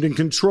lead, seemed in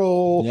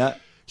control. Yeah.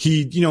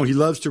 He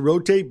loves to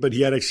rotate, but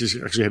he had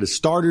actually had his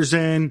starters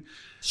in.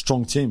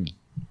 Strong team.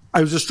 It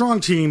was a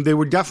strong team. They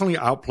were definitely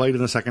outplayed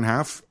in the second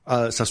half.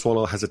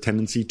 Sassuolo has a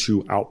tendency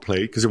to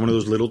outplay because they're one of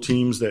those little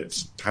teams that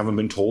haven't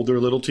been told they're a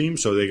little team.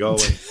 So they go,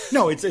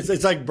 no,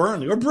 it's like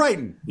Burnley or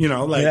Brighton, they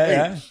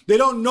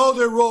don't know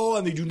their role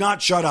and they do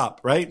not shut up,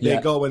 right? They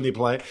go when they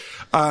play.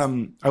 I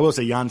will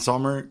say Jan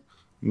Sommer,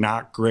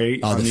 not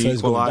great on the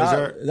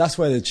equalizer. That's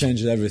why they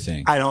changed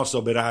everything. And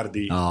also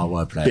Berardi,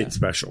 bit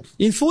special.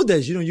 In 4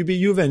 days, you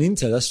beat Juve and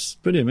Inter. That's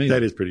pretty amazing.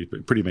 That is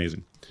pretty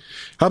amazing.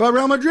 How about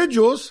Real Madrid,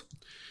 Jules?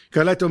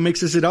 Carleto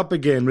mixes it up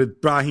again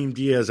with Brahim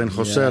Diaz and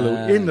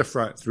Joselu in the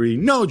front 3.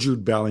 No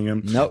Jude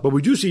Bellingham. Nope. But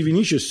we do see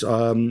Vinicius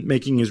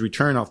making his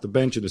return off the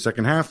bench in the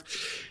second half.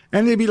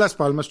 And they beat Las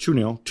Palmas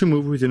 2-0 to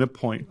move within a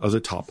point of the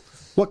top.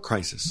 What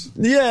crisis?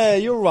 Yeah,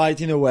 you're right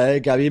in a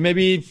way, Gabi.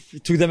 Maybe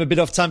it took them a bit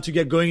of time to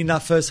get going in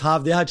that first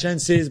half. They had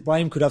chances.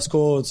 Brahim could have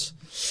scored.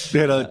 They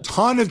had a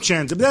ton of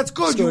chances, but that's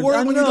good. You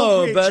work when you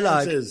don't create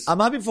chances.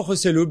 I'm happy for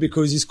Joselu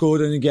because he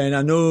scored, and again,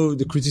 I know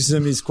the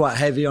criticism is quite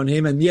heavy on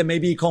him, and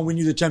maybe he can't win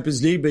you the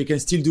Champions League, but he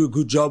can still do a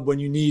good job when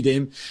you need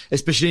him,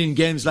 especially in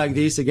games like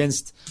this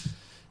against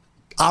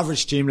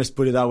average team, let's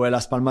put it that way.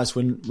 Las Palmas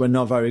were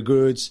not very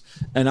good,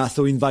 and I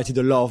thought he invited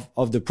a lot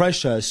of the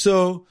pressure.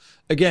 So,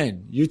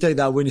 again, you take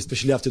that win,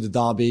 especially after the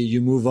derby, you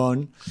move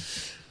on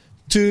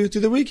to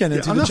the weekend.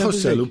 And to the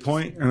Champions League.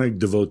 Point, and I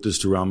devote this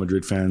to Real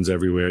Madrid fans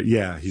everywhere.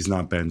 Yeah, he's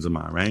not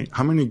Benzema, right?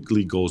 How many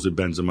league goals did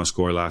Benzema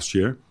score last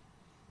year?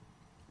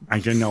 I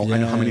know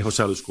how many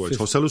Joselu scored.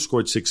 Joselu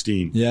scored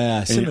 16.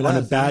 Yeah, similar. On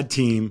a bad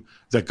team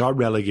that got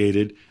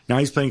relegated. Now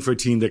he's playing for a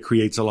team that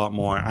creates a lot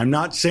more. I'm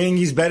not saying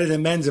he's better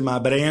than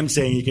Benzema, but I am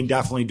saying he can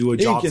definitely do a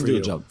job for you. He can do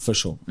a job, for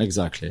sure.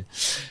 Exactly.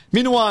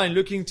 Meanwhile,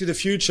 looking to the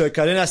future,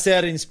 Cadena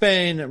Ser in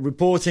Spain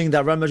reporting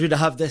that Real Madrid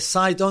have their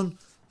sight on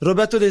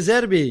Roberto De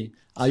Zerbi.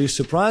 Are you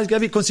surprised,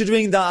 Gabi?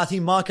 Considering that I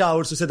think Marca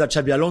also said that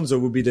Xabi Alonso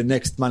will be the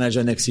next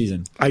manager next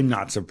season. I'm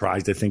not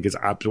surprised. I think it's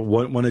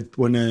absolutely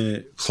when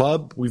a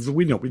club we've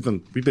been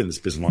in this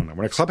business long now.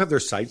 When a club have their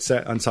sights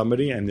set on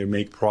somebody and they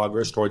make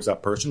progress towards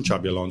that person,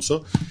 Xabi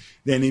Alonso,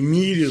 then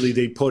immediately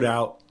they put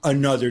out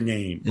another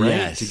name, right,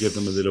 yes, to give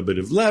them a little bit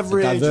of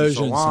leverage and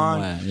so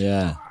on. Somewhere.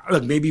 Yeah,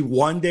 look, maybe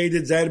one day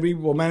De Zerbi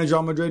will manage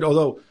Real Madrid,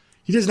 although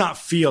he does not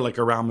feel like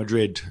a Real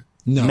Madrid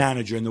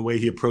manager in the way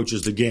he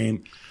approaches the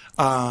game.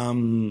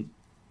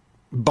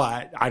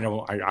 But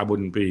I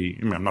wouldn't be,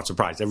 I'm not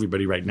surprised.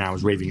 Everybody right now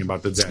is raving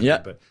about the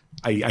Zerbi, but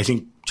I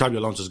think Xabi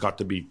Alonso's got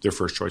to be their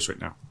first choice right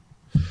now.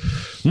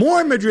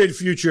 More Madrid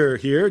future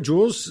here,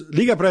 Jules.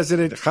 Liga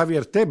President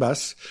Javier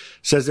Tebas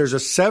says there's a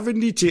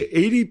 70 to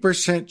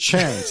 80%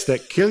 chance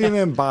that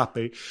Kylian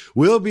Mbappe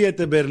will be at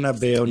the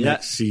Bernabeu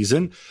next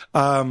season.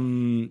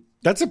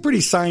 That's a pretty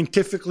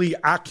scientifically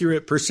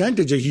accurate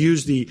percentage. He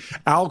used the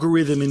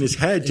algorithm in his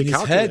head to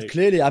calculate. In his head,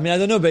 clearly. I mean, I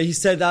don't know, but he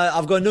said,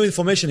 I've got no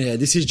information here.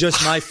 This is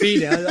just my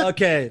feeling.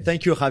 Okay,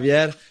 thank you,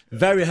 Javier.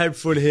 Very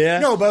helpful here.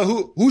 No, but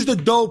who's the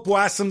dope who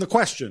asked him the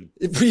question?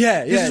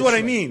 Yeah. This is what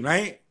I mean,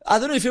 right? I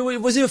don't know if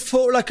was it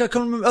I can't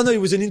remember. Oh no, it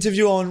was an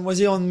interview was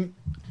he on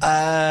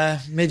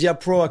Media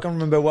Pro? I can't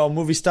remember. Well,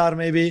 Movie Star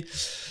maybe.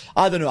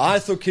 I don't know. I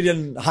thought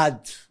Kylian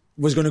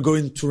was going to go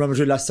into Real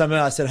Madrid last summer.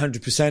 I said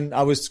 100%.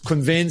 I was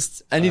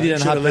convinced, and it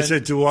didn't happen.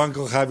 Listen to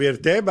Uncle Javier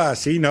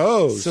Tebas. He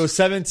knows. So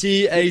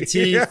 70,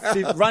 80,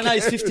 50, right now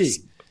it's 50.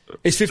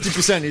 It's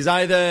 50%. It's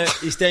either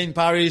he stays in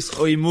Paris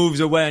or he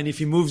moves away. And if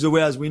he moves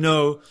away, as we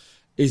know,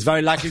 it's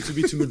very likely to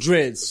be to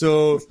Madrid.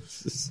 So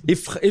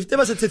if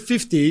Tebas had said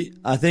 50,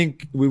 I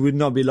think we would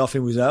not be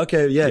laughing. We'd say,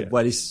 okay,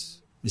 well, it's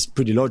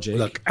pretty logic.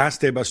 Look,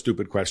 ask Tebas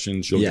stupid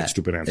questions. You'll get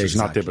stupid answers.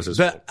 Exactly. Not Tebas'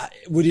 fault. But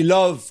would he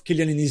love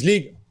Kylian in his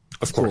league?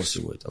 Of course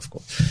he would, of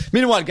course.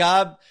 Meanwhile,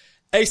 Gab,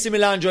 AC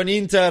Milan join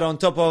Inter on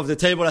top of the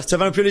table as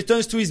Stefano Pioli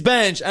turns to his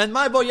bench. And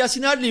my boy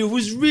Yacine Adli, who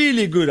was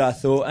really good, I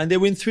thought, and they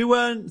win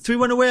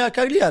 3-1 away at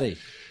Cagliari.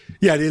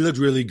 Yeah, they looked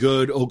really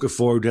good.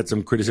 Okafor had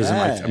some criticism.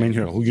 I mean,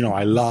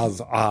 I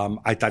love.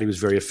 I thought he was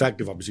very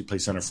effective. Obviously,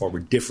 plays center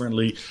forward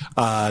differently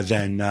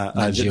than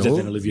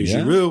Olivier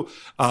Giroud.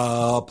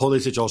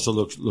 Pulisic also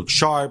looked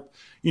sharp.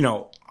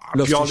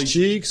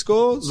 Loftus-Cheek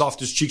scores.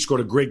 Loftus-Cheek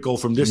scored a great goal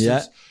from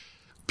distance. Yeah.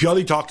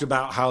 Pioli talked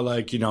about how,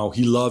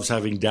 he loves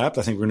having depth.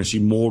 I think we're going to see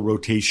more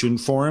rotation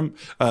from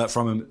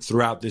him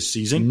throughout this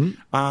season.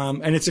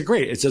 Mm-hmm. And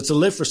it's a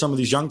lift for some of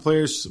these young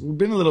players who've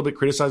been a little bit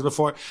criticized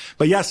before.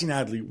 But Yacine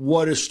Adli,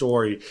 what a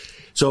story.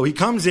 So he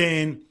comes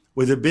in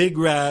with a big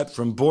rep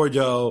from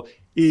Bordeaux,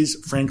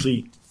 is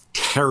frankly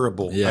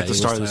terrible at the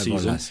start of the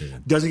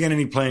season. Doesn't get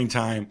any playing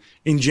time.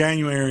 In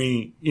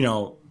January,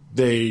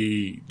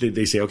 they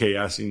say, okay,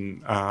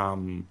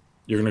 Yacine,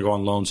 you're going to go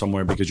on loan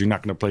somewhere because you're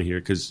not going to play here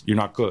because you're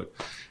not good.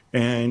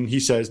 And he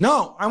says,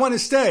 no, I want to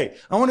stay.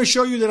 I want to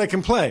show you that I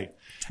can play.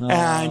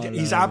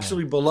 He's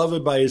absolutely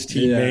beloved by his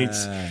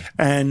teammates. Yeah.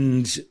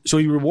 And so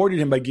he rewarded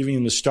him by giving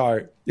him the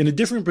start in a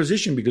different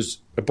position because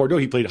at Bordeaux,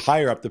 he played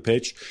higher up the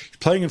pitch. He's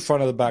playing in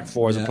front of the back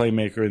four as a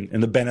playmaker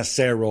in the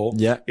Benacer role,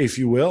 if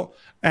you will.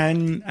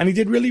 And he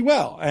did really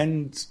well.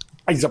 And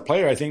he's a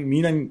player I think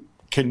Milan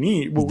can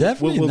need.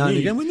 Definitely.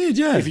 We need,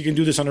 if you can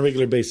do this on a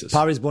regular basis.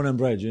 Paris born and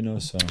bred,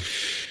 so...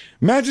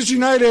 Manchester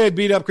United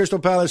beat up Crystal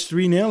Palace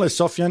 3-0 as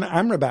Sofiane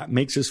Amrabat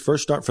makes his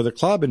first start for the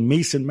club and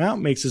Mason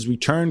Mount makes his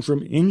return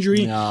from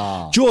injury.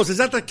 No. Jules, is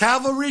that the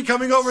cavalry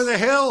coming over the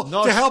hill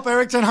to help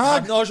Erik ten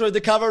Hag? I'm not sure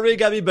the cavalry,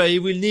 Gabi, but he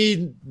will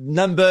need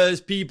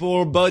numbers,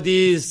 people,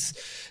 bodies,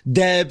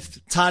 depth,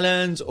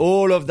 talent,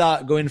 all of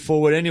that going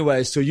forward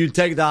anyway. So you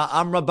take that.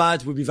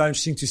 Amrabat will be very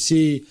interesting to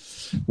see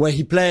where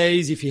he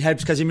plays, if he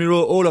helps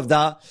Casemiro, all of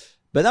that.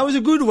 But that was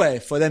a good way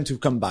for them to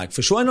come back,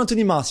 for sure. And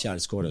Anthony Martial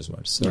scored as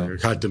well. So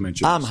had to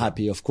mention I'm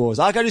happy, of course.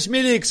 Arkadiusz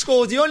Milik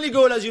scored the only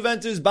goal as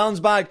Juventus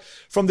bounced back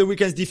from the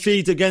weekend's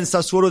defeat against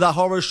Sassuolo, that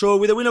horror show,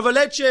 with a win over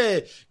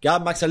Lecce.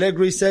 Max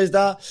Allegri says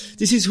that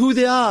this is who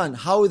they are and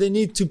how they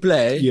need to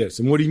play. Yes,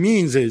 and what he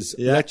means is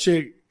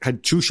Lecce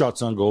had 2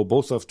 shots on goal,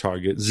 both off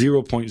target,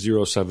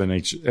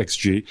 0.07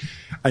 XG.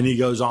 And he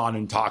goes on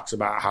and talks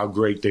about how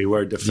great they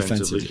were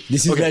defensively.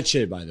 This is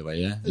Lecce, by the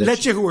way, yeah?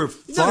 Lecce who were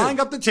flying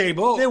up the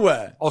table. They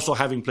were. Also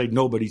having played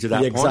nobody to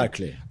that point.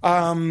 Exactly.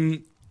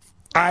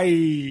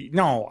 I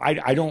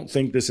don't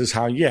think this is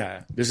how,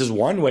 this is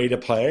one way to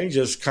play.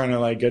 Just kind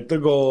of get the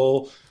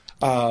goal,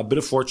 a bit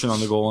of fortune on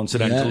the goal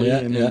incidentally,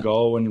 and then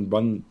go and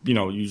run,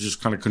 you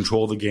just kind of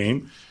control the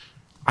game.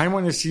 I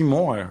want to see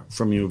more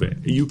from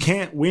Juve. You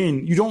can't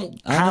win. You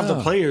don't have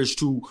the players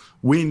to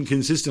win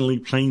consistently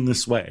playing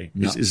this way.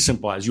 It's as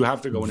simple as you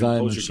have to go and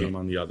impose your game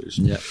on the others.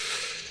 Yeah.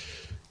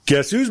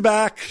 Guess who's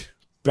back?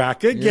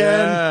 Back again.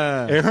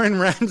 Yeah. Aaron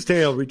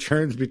Ramsdale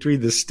returns between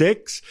the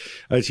sticks.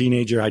 A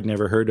teenager I'd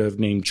never heard of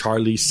named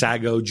Charlie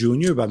Sago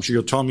Jr., but I'm sure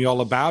you'll tell me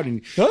all about.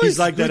 And he's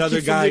like that other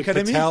guy,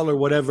 Patel or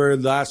whatever,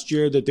 last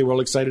year that they were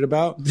all excited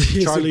about.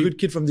 He's Charlie, a good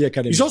kid from the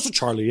academy. He's also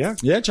Charlie, yeah?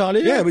 Yeah,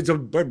 Charlie. Yeah,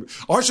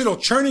 Arsenal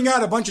churning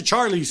out a bunch of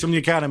Charlies from the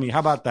academy. How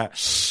about that?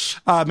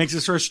 Makes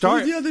his first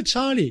start. Who's the other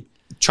Charlie?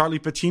 Charlie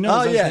Patino.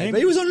 Oh, yeah. But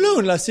he was on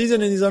loan last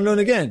season and he's on loan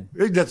again.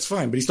 That's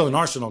fine, but he's still an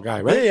Arsenal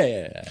guy, right?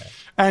 Yeah.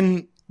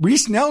 And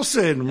Reece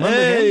Nelson, remember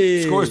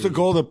him? Scores the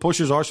goal that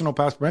pushes Arsenal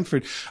past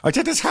Brentford.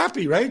 Arteta's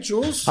happy, right,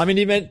 Jules? I mean,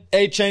 he made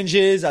 8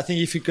 changes. I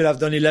think if he could have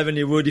done 11,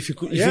 he would. If he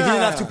didn't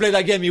have to play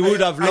that game, he would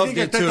have loved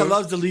it too. I think Arteta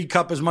loves the League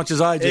Cup as much as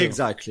I do.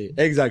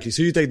 Exactly.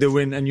 So you take the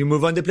win and you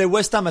move on. They play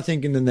West Ham, I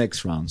think, in the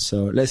next round.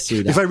 So let's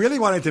see that. If I really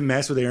wanted to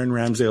mess with Aaron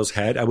Ramsdale's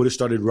head, I would have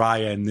started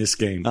Raya in this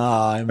game.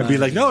 I'd be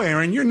like, no,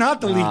 Aaron, you're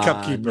not the League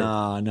Cup keeper.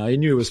 No, he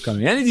knew it was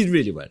coming. And he did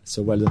really well.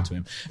 So well done to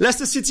him.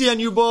 Leicester City and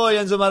new boy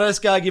Enzo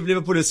Maresca give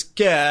Liverpool a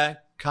scare,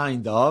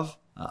 kind of.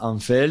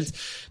 Anfield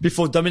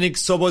before Dominic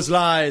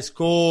Szoboszlai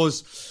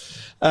scores,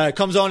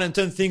 comes on and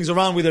turns things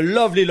around with a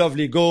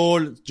lovely goal.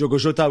 Diogo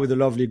Jota with a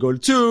lovely goal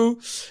too,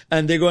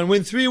 and they go and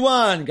win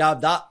 3-1.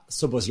 God, that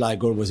Szoboszlai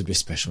goal was a bit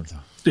special though.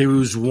 It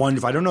was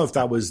wonderful. I don't know if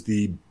that was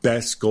the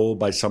best goal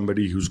by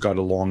somebody who's got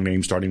a long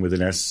name starting with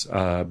an S,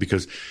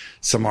 because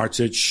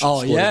Samardzic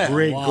scored a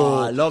great goal.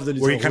 I love the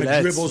where he kind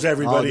of dribbles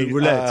everybody for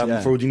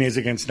Udinese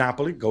against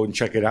Napoli. Go and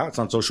check it out. It's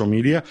on social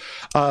media.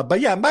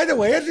 But yeah, by the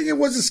way, I think it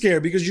was a scare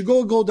because you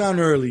go a goal down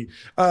early.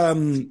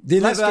 They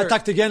never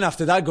attacked again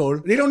after that goal.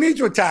 They don't need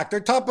to attack. They're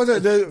top of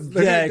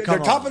they're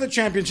top of the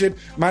championship.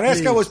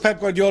 Maresca was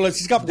Pep Guardiola's.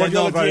 He's got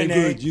Guardiola very DNA.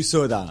 Good. You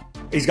saw that.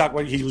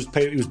 He was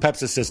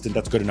Pep's assistant.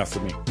 That's good enough for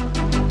me.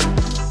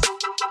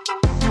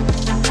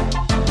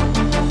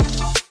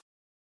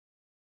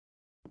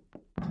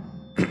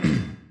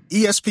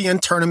 ESPN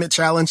Tournament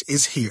Challenge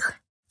is here.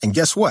 And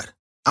guess what?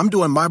 I'm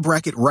doing my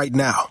bracket right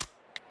now.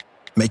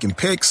 Making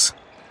picks,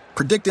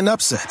 predicting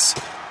upsets,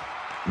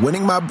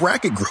 winning my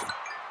bracket group,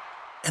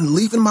 and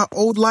leaving my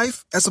old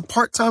life as a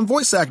part-time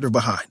voice actor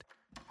behind.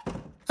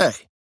 Hey,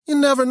 you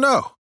never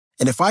know.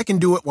 And if I can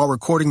do it while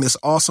recording this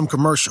awesome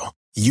commercial,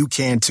 you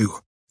can too.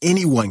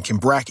 Anyone can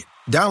bracket.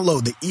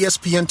 Download the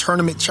ESPN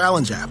Tournament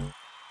Challenge app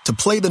to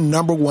play the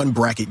 #1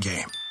 bracket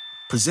game.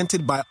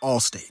 Presented by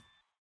Allstate.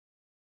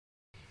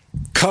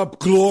 Cup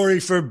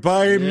glory for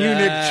Bayern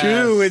Munich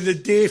too in the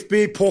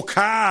DFB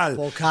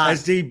Pokal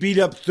as they beat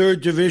up 3rd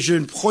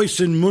Division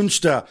Preußen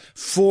Münster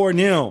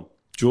 4-0.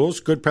 Jules,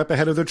 good prep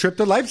ahead of their trip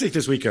to Leipzig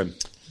this weekend.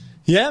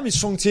 Yeah, I mean,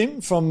 strong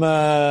team from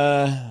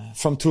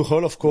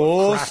Tuchel, of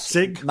course.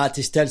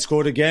 Matis Tel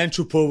scored again.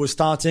 Choupo was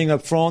starting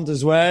up front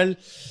as well.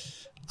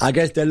 I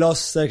guess they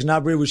lost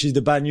Gnabry, which is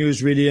the bad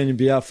news really, and he'll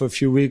be out for a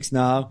few weeks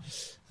now.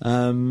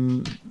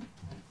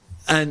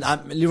 And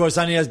Leroy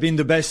Sané has been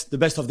the best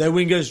of their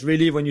wingers,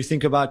 really, when you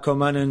think about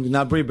Coman and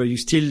Gnabry, but you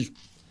still,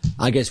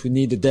 I guess, we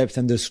need the depth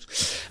and the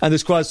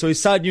squad. So it's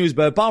sad news,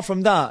 but apart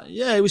from that,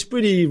 yeah, it was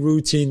pretty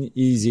routine,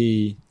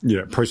 easy.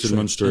 Yeah, Preußen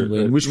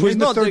Münster, which was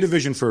not the 3rd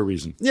division for a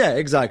reason. Yeah,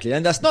 exactly.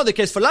 And that's not the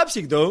case for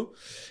Leipzig, though.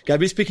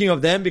 Gabi, speaking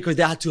of them, because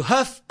they had to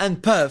huff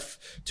and puff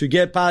to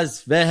get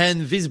past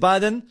Wehen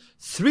Wiesbaden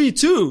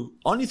 3-2,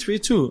 only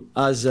 3-2,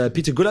 as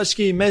Peter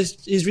Gulaschki made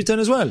his return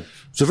as well.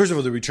 So first of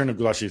all, the return of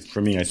Gulaschki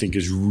for me, I think,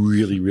 is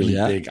really, really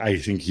big. I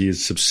think he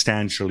is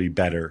substantially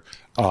better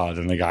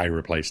than the guy who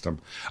replaced him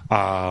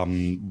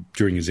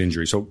during his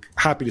injury. So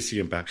happy to see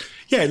him back.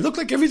 Yeah, it looked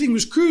like everything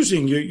was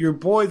cruising. Your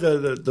boy,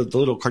 the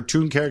little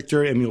cartoon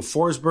character, Emil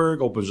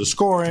Forsberg, opens the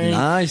scoring.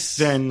 Nice.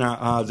 Then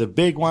the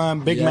big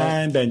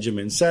man,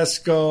 Benjamin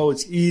Sesko.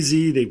 It's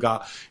easy. They've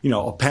got,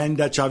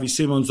 Openda, Xavi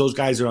Simons. Those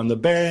guys are on the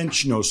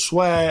bench. No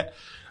sweat.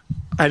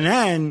 And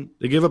then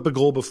they give up a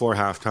goal before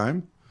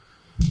halftime.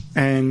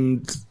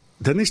 And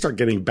then they start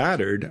getting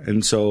battered.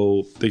 And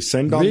so they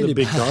send on the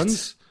big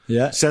guns.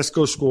 Yeah.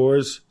 Sesko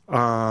scores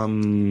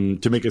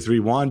to make it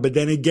 3-1. But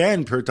then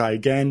again,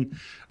 Pertai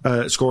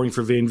scoring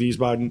for Wien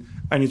Wiesbaden.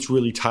 And it's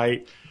really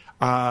tight.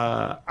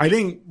 I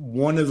think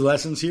one of the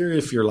lessons here,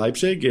 if you're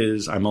Leipzig,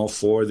 is I'm all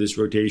for this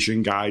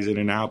rotation, guys in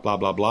and out, blah,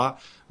 blah, blah.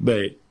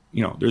 But,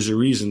 there's a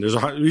reason. There's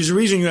a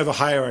reason you have a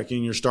hierarchy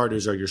and your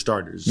starters are your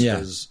starters. Yeah.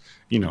 Because,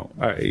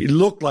 it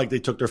looked like they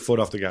took their foot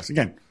off the gas.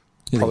 Again,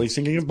 probably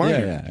thinking of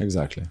Bayern. Yeah,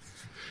 exactly.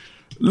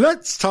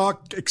 Let's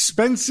talk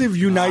expensive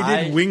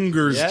United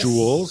wingers,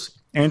 Jules.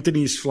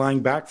 Anthony's flying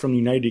back from the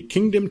United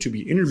Kingdom to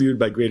be interviewed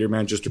by Greater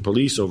Manchester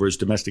Police over his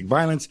domestic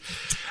violence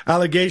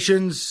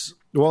allegations.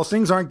 Well,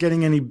 things aren't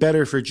getting any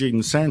better for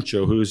Jadon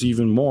Sancho, who is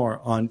even more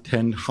on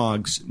Ten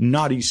Hag's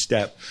naughty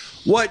step.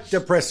 What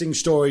depressing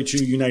story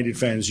to United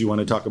fans you want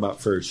to talk about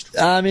first?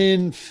 I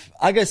mean,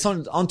 I guess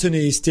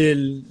Anthony is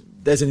still,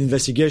 there's an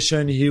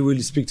investigation. He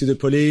will speak to the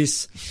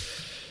police.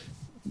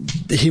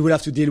 He will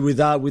have to deal with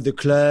that with the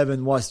club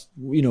and what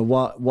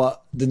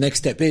the next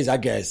step is, I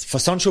guess. For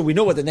Sancho, we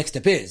know what the next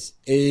step is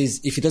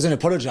if he doesn't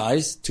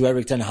apologize to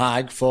Erik Ten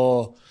Hag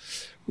for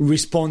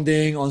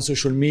responding on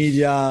social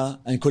media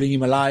and calling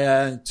him a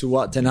liar to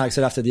what Ten Hag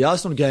said after the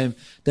Arsenal game,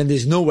 then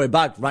there's no way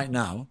back right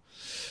now.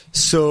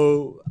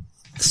 So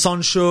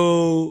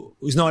Sancho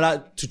is not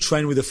allowed to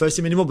train with the first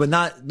team anymore, but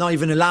not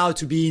even allowed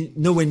to be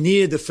nowhere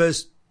near the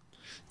first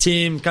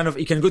team.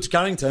 He can go to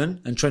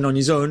Carrington and train on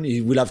his own.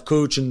 He will have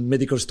coach and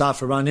medical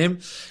staff around him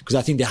because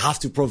I think they have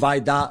to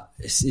provide that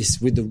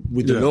with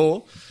the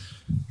law.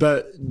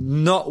 But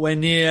nowhere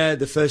near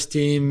the first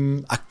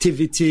team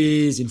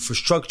activities,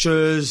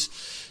 infrastructures.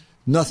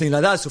 nothing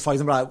like that. So, for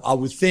example, I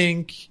would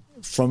think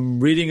from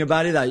reading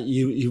about it that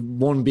you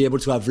won't be able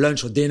to have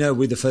lunch or dinner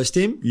with the first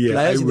team. Yeah,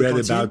 I read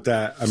about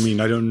that. I mean,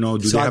 I don't know.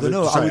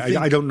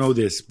 I don't know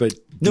this, but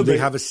do they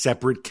have a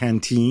separate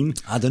canteen?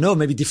 I don't know.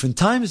 Maybe different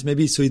times.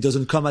 Maybe so it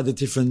doesn't come at the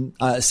different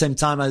same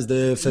time as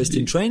the first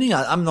team training.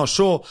 I'm not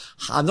sure.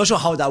 I'm not sure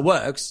how that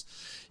works.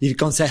 You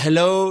can say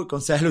hello to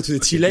the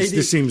tea lady.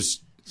 This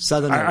seems.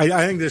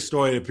 I think this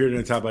story appeared in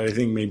the top, but I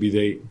think maybe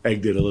they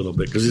egged it a little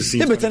bit because it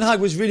seems. Yeah, but Ten Hag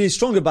was really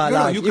strong about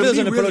that. You can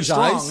be really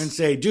strong and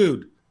say,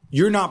 dude,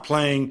 you're not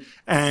playing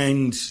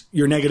and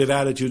your negative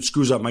attitude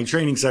screws up my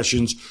training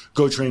sessions.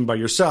 Go train by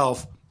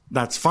yourself.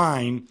 That's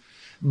fine.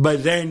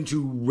 But then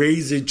to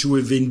raise it to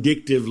a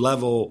vindictive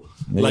level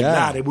like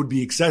that, it would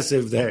be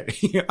excessive.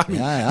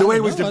 The way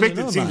it was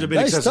depicted seems a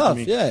bit excessive to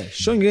me. Yeah,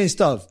 showing against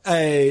stuff.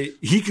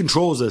 He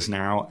controls us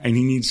now, and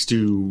he needs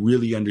to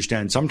really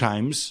understand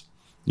sometimes,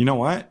 you know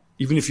what?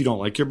 Even if you don't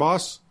like your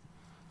boss,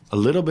 a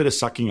little bit of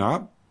sucking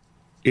up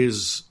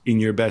is in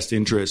your best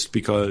interest,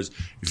 because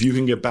if you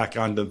can get back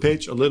on the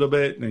pitch a little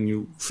bit, then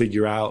you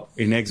figure out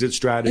an exit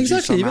strategy.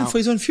 Exactly, somehow. Even for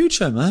his own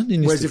future, man.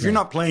 Whereas if you're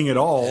not playing at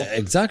all,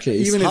 exactly,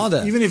 it's even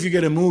harder. Even if you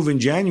get a move in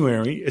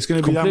January, it's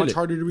going to be that much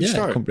harder to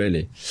restart. Yeah,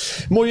 completely.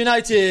 More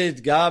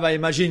United, Gab, I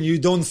imagine you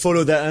don't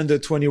follow the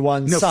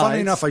under-21 side. No, funny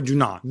enough, I do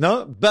not.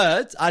 No,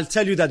 but I'll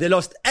tell you that they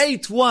lost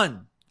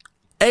 8-1.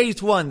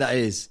 8-1, that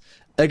is.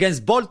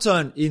 Against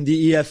Bolton in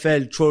the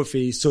EFL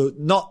trophy. So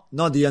not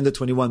the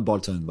under-21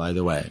 Bolton, by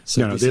the way.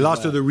 So no, they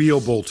lost to the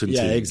real Bolton team.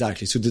 Yeah,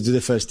 exactly. So to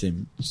the first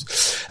team.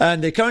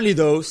 And they're currently,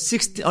 though,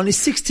 only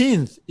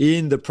 16th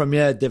in the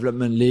Premier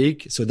Development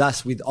League. So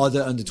that's with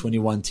other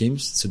under-21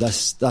 teams. So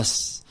that's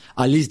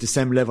at least the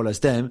same level as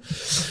them.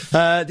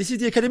 This is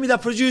the academy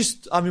that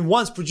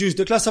once produced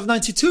the class of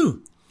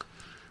 92.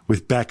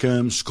 With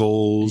Beckham,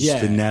 Scholes,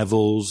 the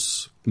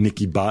Nevilles,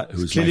 Nicky Butt,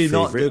 who's my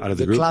favorite out of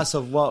the group. Class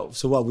of what?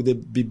 So what would they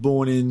be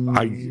born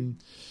in?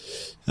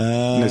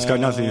 It's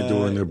got nothing to do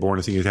when they're born.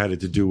 I think it had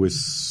to do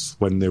with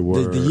when they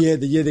were the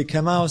year they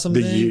came out or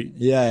something.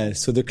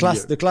 So the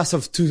class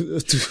of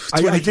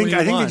I think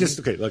it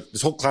just Look,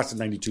 this whole class of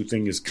 92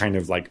 thing is kind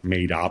of like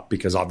made up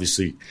because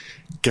obviously,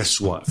 guess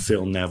what?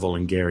 Phil Neville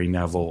and Gary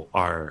Neville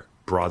are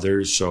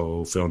brothers,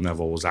 so Phil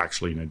Neville was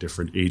actually in a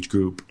different age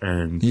group,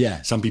 and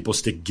some people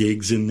stick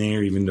Giggs in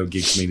there, even though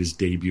Giggs made his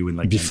debut in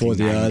before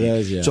the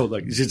others. Yeah. So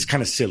it's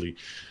kind of silly,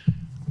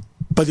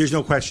 but there's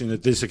no question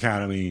that this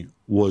academy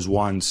was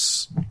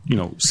once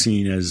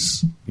seen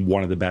as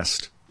one of the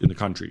best in the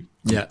country,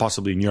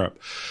 possibly in Europe.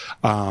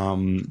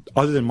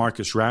 Other than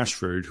Marcus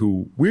Rashford,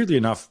 who weirdly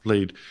enough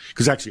played,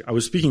 because actually I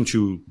was speaking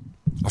to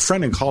a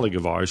friend and colleague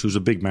of ours who's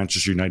a big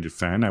Manchester United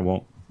fan. I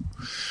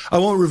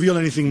won't reveal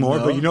anything more,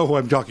 but you know who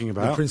I'm talking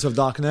about. The Prince of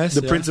Darkness.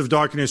 The Prince of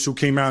Darkness, who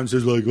came out and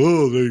says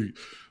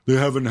they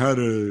haven't had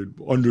a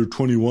under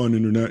 21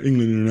 England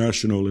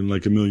international in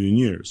like a million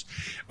years.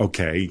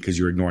 Okay, because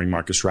you're ignoring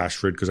Marcus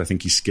Rashford, because I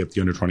think he skipped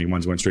the under 21s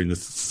and went straight into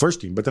the first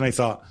team. But then I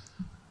thought,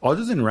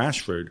 other than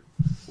Rashford,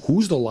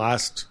 who's the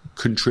last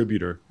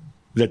contributor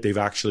that they've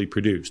actually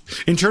produced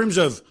in terms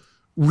of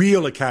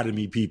real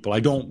academy people? I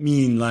don't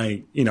mean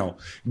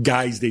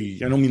guys I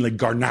don't mean like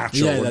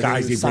Garnacho or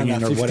guys they bring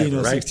in or whatever,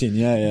 or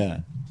 16,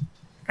 right?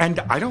 And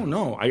I don't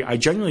know. I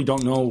genuinely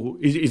don't know.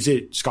 Is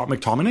it Scott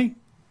McTominay?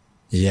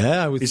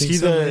 Yeah, I would think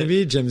so.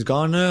 Maybe James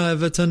Garner,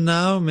 Everton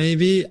now.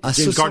 Maybe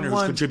James Garner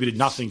has contributed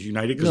nothing to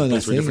United because he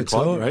plays for a different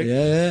club, right?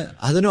 Yeah.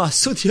 I don't know. I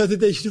saw the other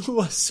day. You know who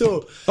I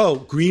saw? Oh,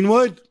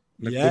 Greenwood.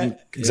 That didn't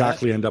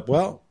exactly end up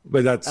well,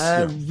 but that's.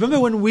 Remember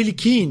when Willie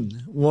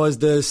Keane was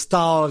the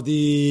star of the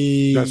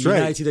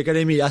United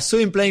Academy? I saw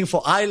him playing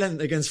for Ireland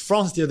against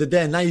France the other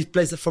day, and now he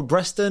plays for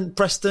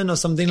Preston or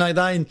something like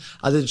that in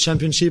either the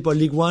Championship or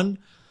League One.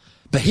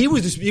 But he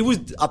was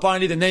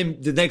apparently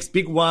the next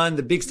big one,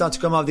 the big star to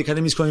come out of the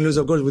academy, scoring loads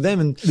of goals with them.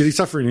 And did he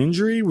suffer an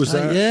injury? Was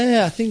that?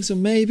 Yeah, I think so,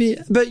 maybe.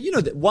 But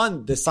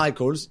the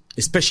cycles,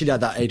 especially at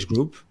that age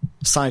group,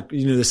 the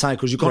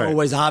cycles. You can't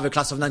always have a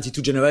class of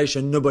 92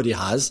 generation. Nobody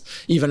has.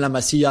 Even La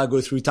Masia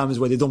go through times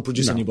where they don't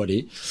produce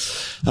anybody.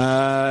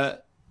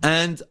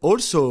 And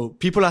also,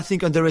 people I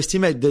think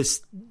underestimate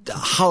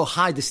how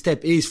high the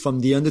step is from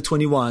the under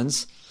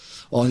 21s.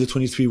 Or under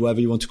 23, whatever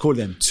you want to call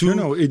them,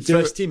 to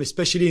first team,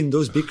 especially in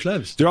those big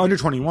clubs. They're under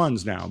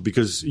 21s now,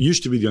 because it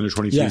used to be the under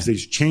 23s. Yeah.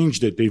 They've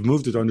changed it. They've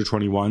moved it to under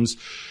 21s,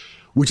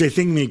 which I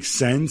think makes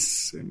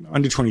sense.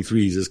 Under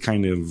 23s is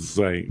kind of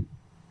like,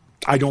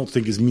 I don't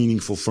think is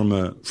meaningful from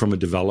a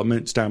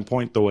development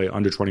standpoint, the way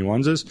under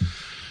 21s is.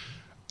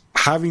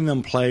 Having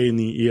them play in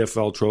the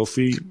EFL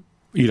trophy,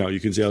 you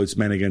can say, it's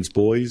men against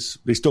boys.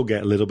 They still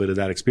get a little bit of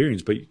that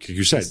experience. But like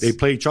you said, they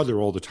play each other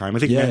all the time. I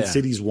think Man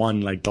City's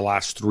won like the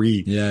last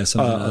three of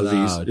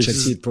these.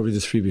 Chelsea probably the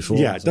three before.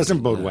 Yeah, it doesn't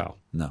bode well.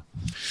 No.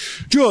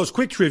 Jules,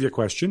 quick trivia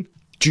question.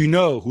 Do you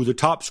know who the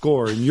top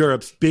scorer in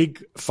Europe's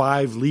Big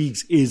 5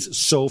 leagues is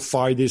so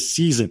far this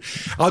season?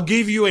 I'll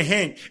give you a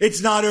hint.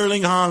 It's not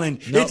Erling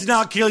Haaland. No. It's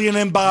not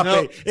Kylian Mbappe.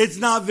 No. It's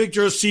not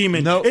Victor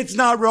Osimhen. No. It's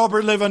not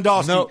Robert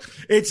Lewandowski. No.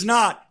 It's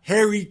not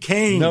Harry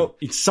Kane. No.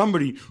 It's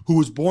somebody who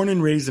was born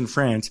and raised in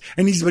France.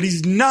 But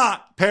he's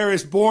not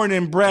Paris born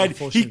and bred.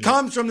 He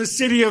comes from the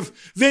city of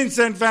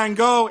Vincent van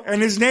Gogh,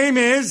 and his name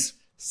is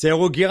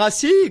Serhou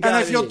Guirassy. And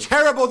I feel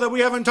terrible that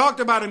we haven't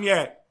talked about him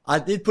yet. I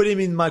did put him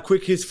in my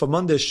quick hits for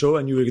Monday's show,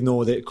 and you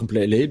ignored it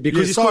completely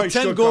because he scored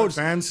 10 goals.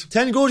 Fans.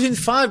 10 goals in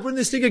 5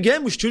 Bundesliga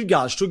games with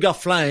Stuttgart. Stuttgart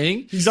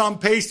flying. He's on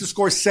pace to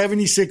score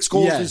 76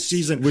 goals this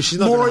season. Which is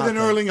not more than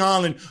Erling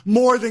Haaland.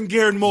 More than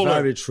Gerd Muller.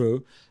 Very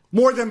true.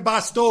 More than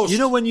Bastos. You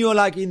know when you're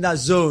like in that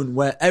zone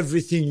where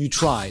everything you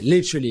try,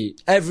 literally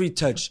every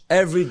touch,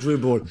 every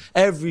dribble,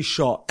 every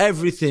shot,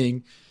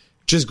 everything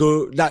just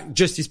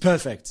is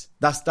perfect.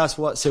 That's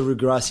what Serhou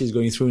Guirassy is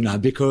going through now,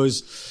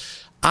 because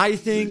I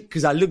think,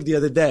 because I looked the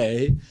other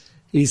day,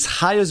 his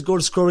highest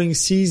goal scoring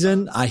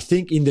season, I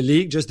think in the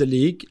league, just the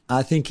league,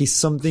 I think he's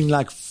something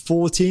like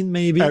 14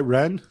 maybe. At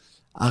Rennes?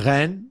 At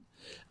Rennes.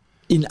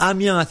 In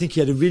Amiens, I think he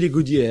had a really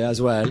good year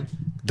as well.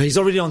 But he's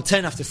already on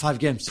 10 after 5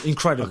 games.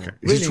 Incredible. Okay.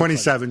 Really he's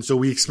 27, incredible. So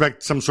we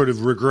expect some sort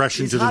of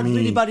regression to the mean. He's had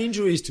really bad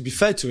injuries, to be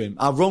fair to him,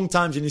 at wrong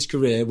times in his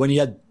career when he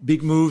had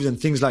big moves and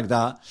things like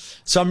that.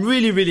 So I'm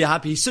really, really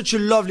happy. He's such a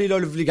lovely,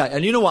 lovely guy.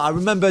 And you know what? I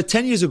remember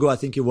 10 years ago, I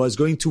think it was,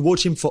 going to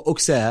watch him for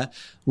Auxerre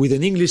with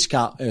an English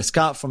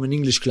scout from an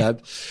English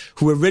club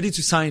who were ready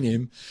to sign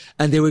him.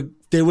 And they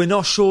were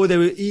not sure. They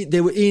were,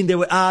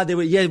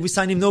 yeah, we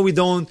sign him. No, we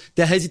don't.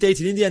 They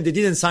hesitated. In the end, they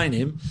didn't sign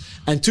him.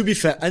 And to be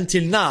fair,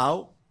 until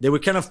now, they were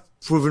kind of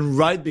proven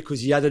right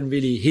because he hadn't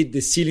really hit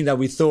the ceiling that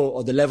we thought,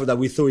 or the level that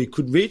we thought he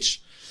could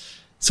reach.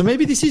 So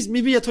maybe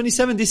at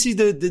 27, this is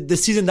the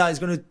season that is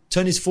going to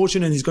turn his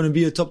fortune and he's going to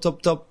be a top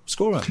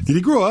scorer. Did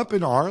he grow up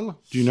in Arles?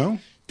 Do you know?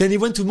 Then he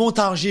went to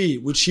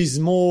Montargis, which is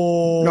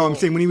more... No, I'm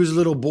saying when he was a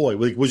little boy,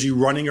 like, was he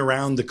running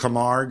around the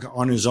Camargue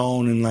on his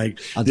own and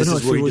like, I don't know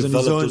if he was on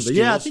his own, but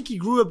yeah, I think he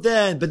grew up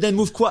there, but then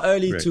moved quite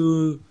early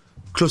to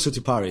closer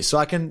to Paris. So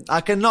I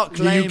cannot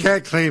claim... You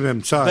can't claim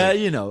him,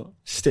 sorry. But,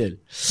 still.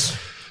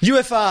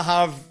 UEFA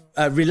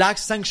have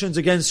relaxed sanctions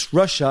against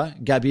Russia,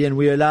 Gabi, and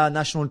we allow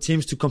national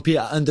teams to compete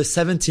at under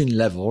 17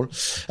 level.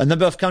 A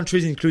number of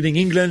countries, including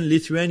England,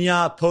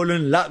 Lithuania,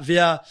 Poland,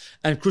 Latvia,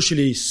 and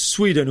crucially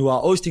Sweden, who are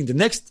hosting the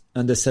next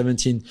under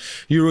 17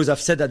 Euros,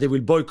 have said that they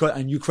will boycott,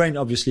 and Ukraine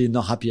obviously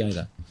not happy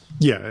either.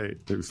 Yeah,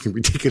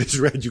 we take it as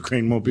read.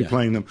 Ukraine won't be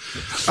playing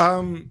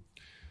them.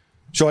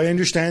 So I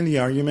understand the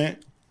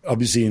argument.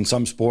 Obviously, in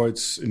some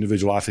sports,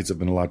 individual athletes have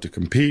been allowed to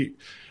compete.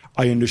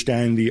 I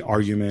understand the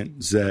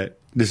argument that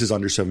this is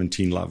under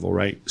 17 level,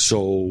 right?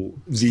 So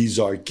these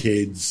are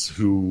kids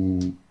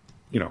who,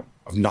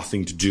 have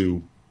nothing to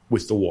do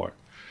with the war.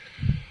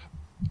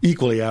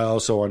 Equally, I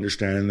also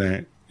understand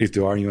that if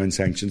there are UN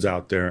sanctions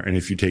out there, and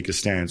if you take a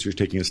stance, you're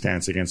taking a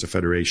stance against a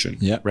federation,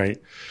 right?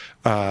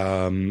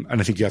 And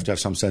I think you have to have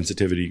some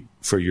sensitivity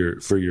for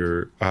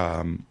your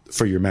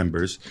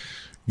members.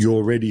 You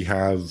already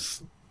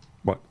have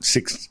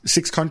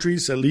six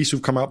countries at least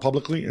who've come out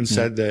publicly and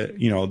said that,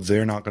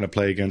 they're not going to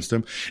play against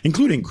them,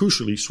 including,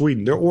 crucially,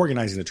 Sweden. They're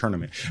organizing the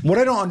tournament. And what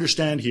I don't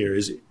understand here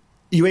is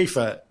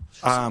UEFA,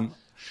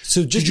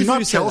 so did you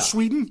not tell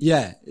Sweden?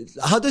 Yeah.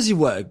 How does it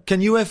work? Do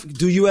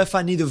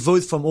UEFA need a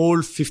vote from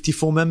all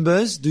 54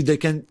 members?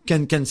 Can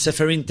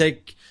Ceferin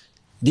take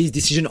this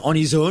decision on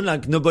his own?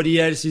 Like nobody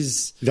else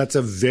is. That's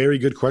a very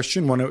good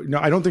question. No,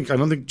 I don't think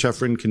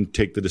Ceferin can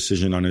take the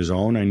decision on his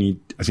own.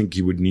 I think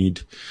he would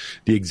need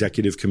the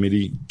executive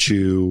committee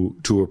to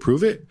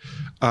approve it.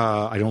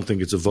 I don't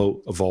think it's a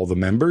vote of all the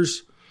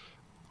members.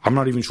 I'm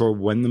not even sure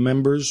when the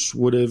members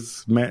would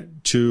have met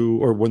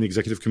or when the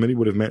executive committee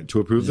would have met to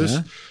approve this.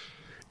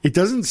 It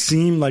doesn't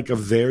seem like a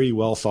very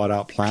well thought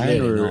out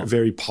plan a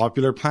very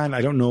popular plan.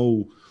 I don't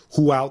know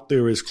who out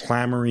there is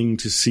clamoring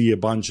to see a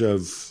bunch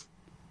of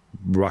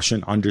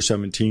Russian under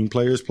 17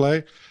 players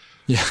play.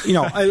 Yeah.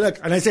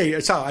 I say,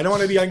 I don't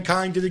want to be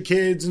unkind to the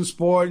kids in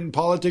sport and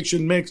politics should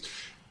mix.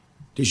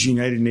 There's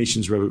United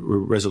Nations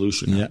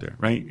resolution out there,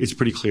 right? It's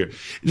pretty clear.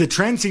 The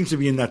trend seems to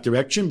be in that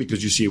direction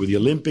because you see it with the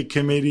Olympic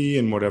Committee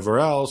and whatever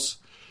else.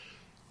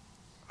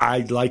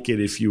 I'd like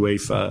it if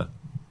UEFA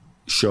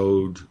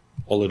showed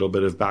a little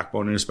bit of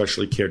backbone and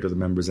especially care to the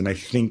members, and I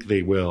think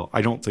they will.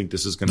 I don't think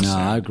this is going to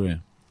stand. I agree.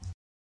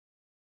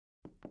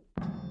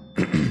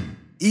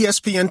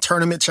 ESPN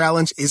Tournament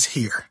Challenge is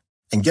here.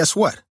 And guess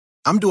what?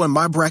 I'm doing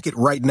my bracket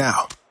right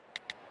now.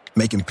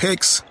 Making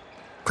picks,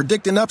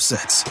 predicting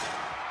upsets,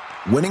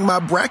 winning my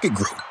bracket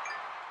group,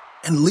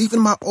 and leaving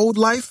my old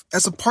life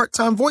as a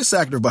part-time voice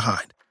actor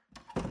behind.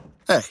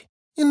 Hey,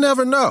 you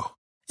never know.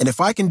 And if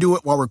I can do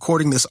it while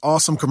recording this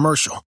awesome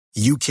commercial,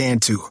 you can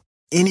too.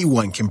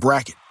 Anyone can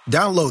bracket.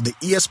 Download the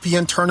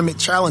ESPN Tournament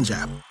Challenge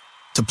app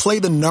to play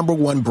the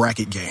 #1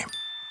 bracket game.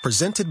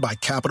 Presented by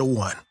Capital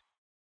One.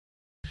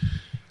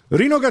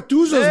 Rino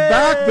Gattuso's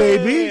back,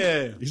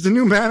 baby. He's the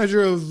new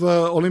manager of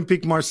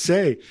Olympique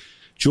Marseille.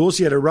 Jules,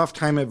 he had a rough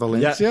time at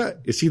Valencia. Yeah.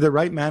 Is he the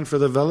right man for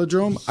the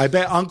Velodrome? I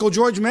bet Uncle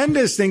George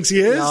Mendes thinks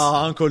he is. No,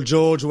 Uncle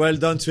George, well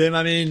done to him.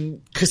 I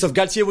mean, Christophe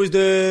Galtier was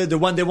the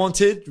one they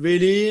wanted,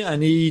 really,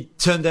 and he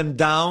turned them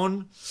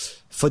down.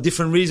 for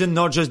different reasons,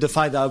 not just the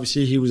fact that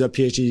obviously he was at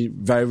PSG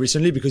very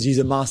recently because he's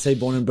a Marseille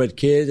born and bred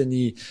kid and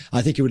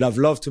I think he would have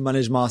loved to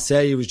manage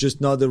Marseille. It was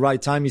just not the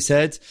right time, he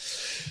said.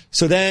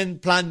 So then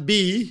plan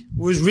B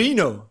was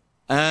Reno.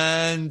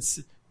 And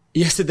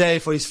yesterday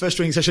for his first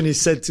training session, he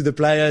said to the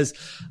players,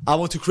 I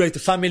want to create a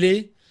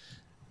family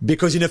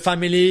because in a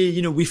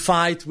family, we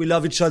fight, we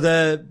love each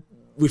other.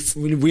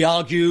 We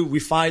argue, we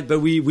fight, but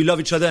we love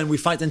each other and we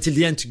fight until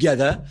the end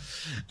together.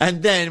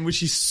 And then,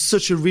 which is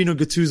such a Reno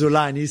Gattuso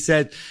line, he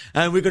said,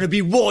 and we're going to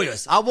be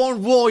warriors. I want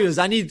warriors.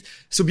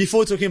 So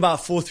before talking about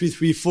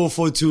 4-3-3,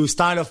 4-4-2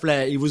 style of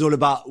play, it was all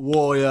about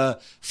warrior,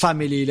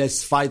 family,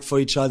 let's fight for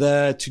each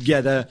other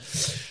together.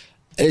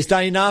 Is that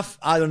enough?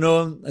 I don't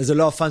know. There's a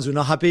lot of fans who are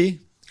not happy,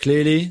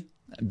 clearly,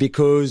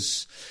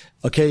 because,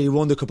 okay, he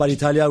won the Coppa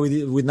d'Italia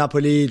with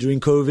Napoli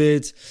during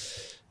COVID,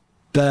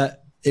 but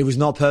it was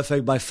not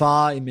perfect by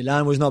far. In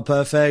Milan was not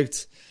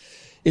perfect.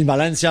 In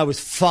Valencia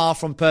was far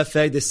from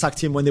perfect. They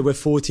sacked him when they were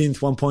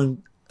 14th, 1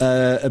 point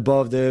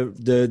above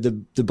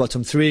the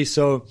bottom three.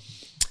 So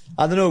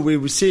I don't know. We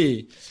will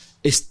see.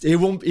 It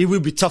will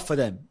be tough for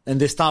them.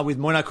 And they start with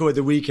Monaco at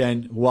the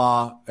weekend, who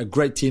are a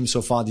great team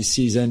so far this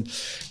season.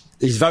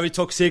 It's very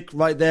toxic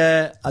right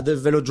there at the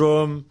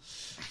Velodrome.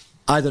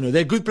 I don't know.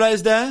 They're good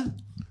players there.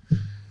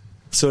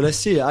 So let's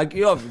see. I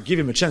give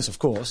him a chance, of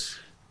course.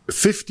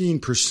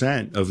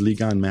 15% of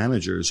Ligue 1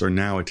 managers are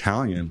now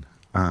Italian.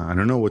 I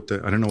don't know what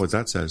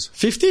that says.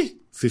 50?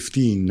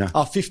 15.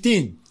 Oh,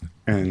 15.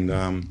 And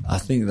I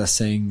think that's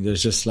saying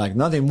there's just like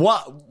nothing.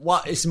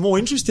 What is more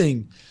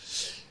interesting?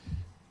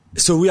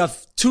 So we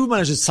have two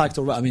managers sacked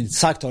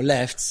or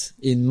left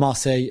in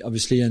Marseille,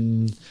 obviously,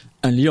 and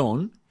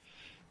Lyon.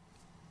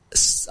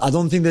 I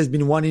don't think there's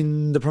been one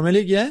in the Premier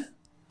League yet.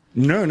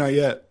 No, not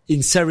yet.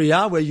 In Serie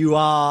A, where you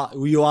are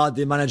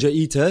the manager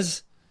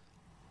eaters.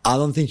 I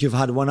don't think you've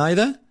had one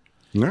either.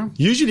 No.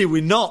 Usually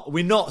we're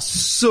not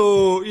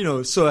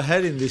so, so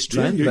ahead in this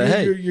trend.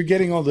 Yeah, you're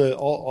getting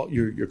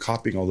you're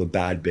copying all the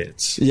bad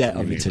bits. Yeah,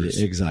 obviously.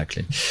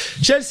 Exactly.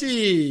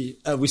 Chelsea,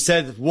 we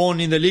said won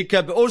in the League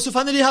Cup, but also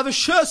finally have a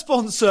shirt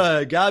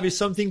sponsor, Gab, is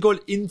something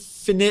called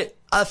Infinite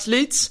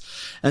Athletes.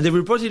 And they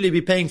will reportedly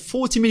be paying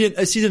 40 million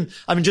a season.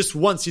 I mean, just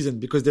one season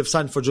because they've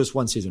signed for just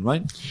one season,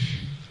 right?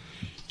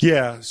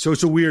 Yeah, so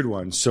it's a weird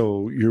one.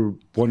 So you're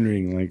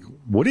wondering, like,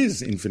 what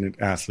is Infinite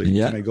Athlete?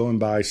 Yeah. Can I go and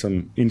buy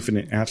some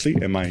Infinite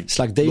Athlete? Am I it's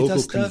like data local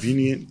stuff?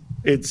 Convenient?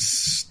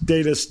 It's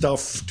data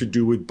stuff to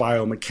do with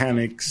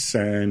biomechanics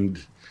and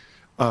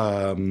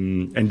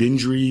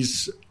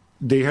injuries.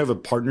 They have a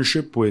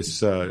partnership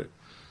with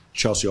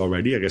Chelsea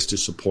already, I guess, to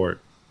support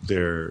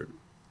their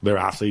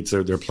athletes,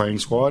 their playing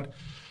squad.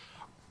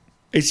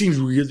 It seems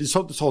weird. This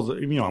whole,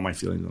 my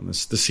feelings on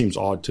this. This seems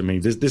odd to me.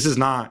 This is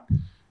not.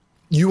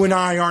 You and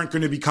I aren't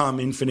going to become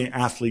Infinite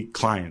Athlete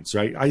clients,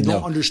 right? I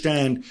don't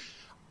understand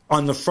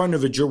on the front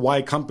of it why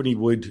a company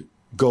would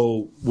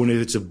go when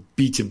it's a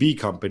B2B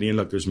company. And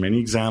look, there's many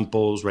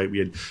examples, right? We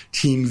had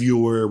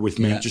TeamViewer with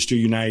Manchester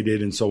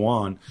United and so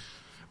on.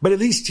 But at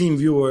least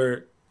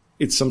TeamViewer,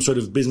 it's some sort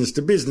of business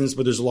to business,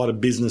 but there's a lot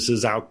of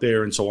businesses out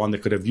there and so on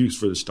that could have use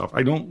for this stuff.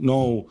 I don't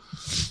know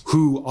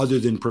who other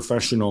than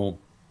professional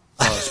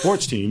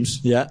sports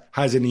teams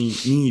has any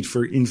need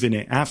for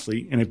Infinite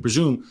Athlete. And I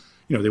presume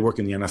they work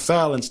in the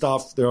NFL and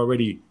stuff. They're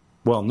already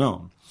well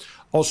known.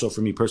 Also,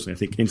 for me personally, I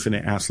think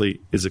Infinite Athlete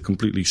is a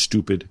completely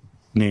stupid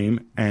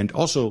name and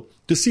also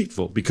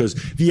deceitful because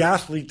the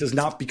athlete does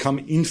not become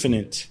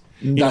infinite.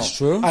 That's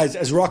true.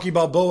 As Rocky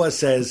Balboa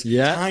says,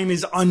 time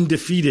is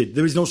undefeated.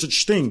 There is no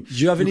such thing. Do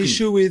you have an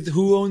issue with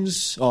who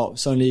has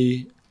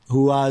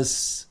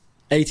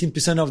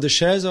 18% of the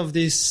shares of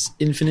this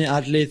Infinite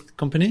Athlete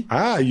company?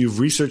 You've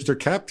researched their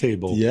cap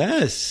table.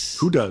 Yes.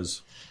 Who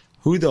does?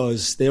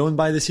 They're owned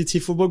by the City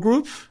Football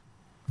Group.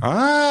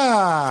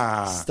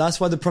 That's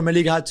why the Premier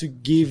League had to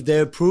give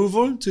their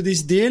approval to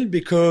this deal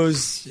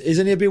because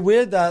isn't it a bit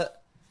weird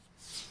that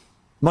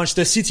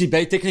Manchester City,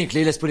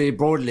 technically, let's put it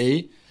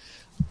broadly,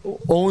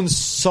 owns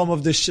some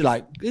of the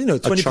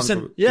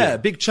 20%, a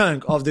big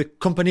chunk of the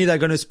company that are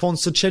going to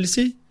sponsor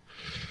Chelsea?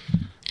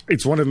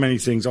 It's one of many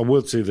things. I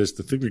will say this: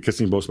 the thing that gets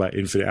me most about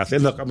Infinite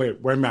Athlete. And look, I'm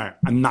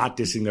not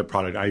dissing their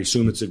product. I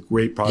assume it's a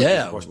great product.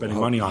 Yeah, we're spending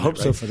money on it. I hope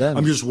so for them.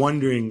 I'm just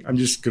wondering. I'm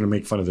just going to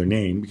make fun of their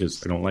name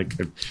because I don't like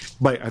it.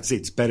 But I'd say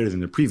it's better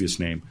than their previous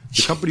name.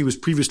 The company was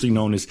previously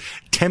known as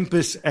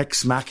Tempus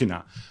Ex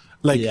Machina.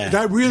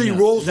 That really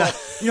rolls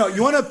off. You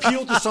want to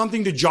appeal to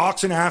something to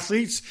jocks and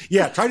athletes?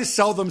 Yeah, try to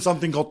sell them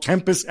something called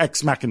Tempus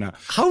Ex Machina.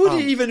 How would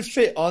it even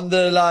fit on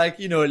the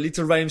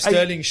little Raheem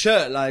Sterling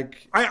shirt?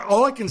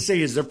 All I can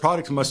say is their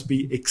product must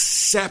be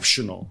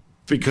exceptional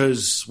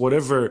because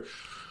whatever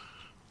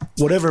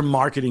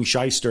marketing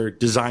shyster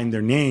designed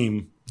their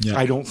name,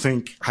 I don't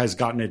think has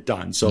gotten it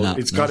done. So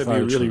it's got to be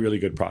a really, really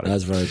good product.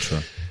 That's very true.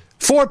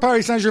 4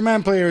 Paris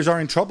Saint-Germain players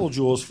are in trouble,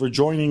 Jules, for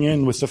joining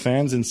in with the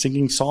fans and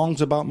singing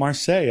songs about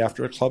Marseille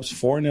after a club's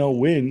 4-0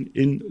 win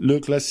in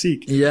Le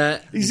Classique. Yeah.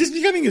 Is this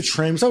becoming a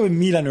trend? We saw with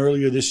Milan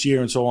earlier this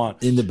year and so on.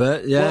 In the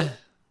bet, yeah. Well,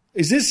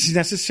 is this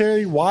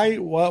necessary? Why?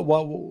 What?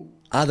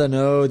 I don't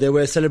know. They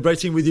were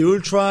celebrating with the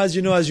ultras,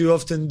 as you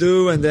often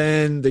do, and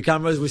then the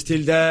cameras were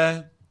still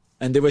there,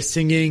 and they were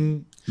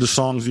singing the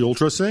songs the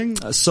ultras sing.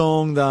 A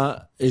song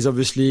that is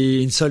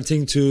obviously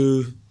insulting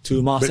to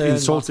Marseille. But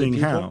insulting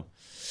how?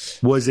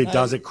 Was it?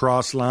 Does it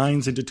cross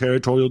lines into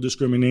territorial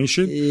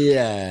discrimination?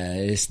 Yeah,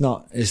 it's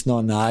not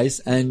nice.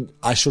 And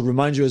I should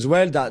remind you as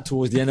well that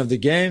towards the end of the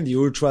game, the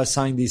ultras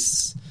sang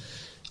this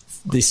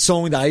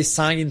song that is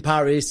sang in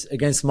Paris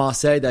against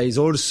Marseille. That is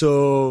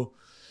also.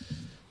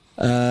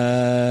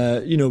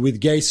 With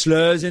gay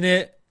slurs in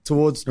it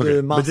towards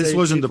the Marseille. But this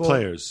wasn't people. The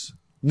players.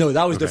 No,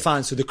 that was the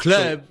fans. So the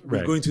club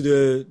was going to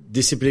the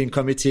discipline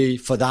committee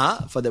for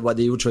what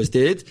the ultras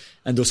did,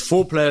 and those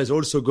 4 players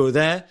also go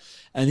there.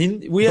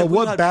 And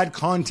what bad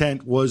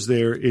content was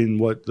there in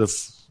what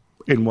those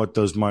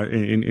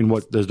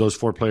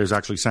 4 players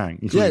actually sang,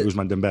 including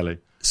Ousmane Dembele?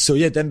 So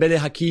Dembele,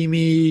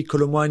 Hakimi,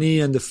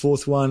 Kolomwani, and the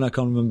 4th one, I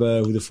can't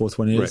remember who the 4th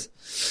one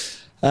is.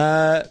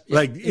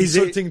 Right.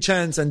 Insulting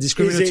chants and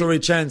discriminatory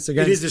chants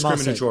against It is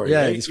discriminatory. Marseille.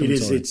 Yeah, right?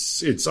 discriminatory.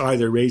 It's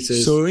either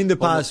racist. So in the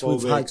past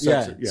we've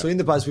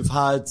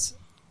had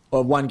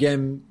one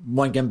game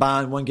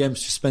ban, 1 game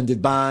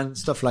suspended ban,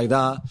 stuff like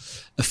that,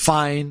 a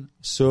fine.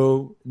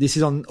 So this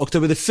is on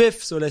October the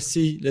 5th. So let's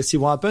see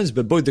what happens.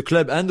 But both the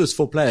club and those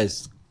 4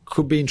 players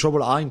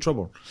are in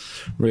trouble,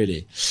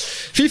 really.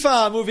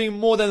 FIFA moving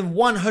more than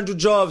 100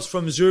 jobs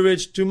from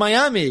Zurich to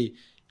Miami.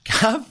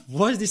 Gav,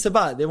 what is this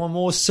about? They want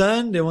more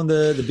sun? They want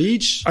the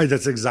beach?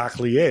 That's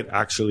exactly it.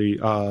 Actually,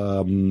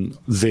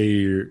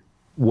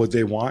 what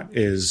they want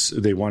is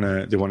they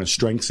want to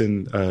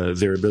strengthen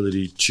their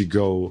ability to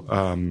go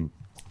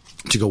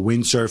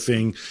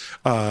windsurfing.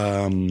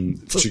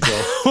 To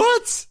go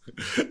what?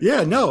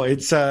 Yeah, no,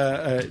 it's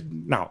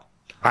no.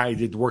 I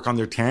did work on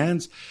their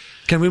tans.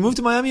 Can we move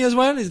to Miami as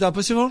well? Is that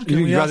possible?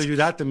 You'd rather do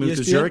that than move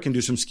to Zurich and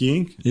do some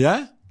skiing?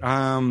 Yeah.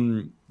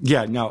 So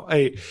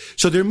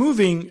they're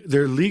moving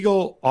their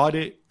legal,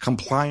 audit,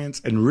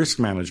 compliance, and risk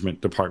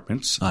management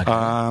departments.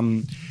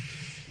 Okay.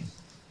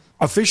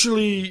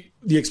 Officially,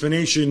 the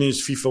explanation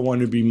is FIFA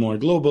wanted to be more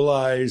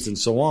globalized and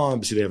so on.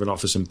 Obviously, they have an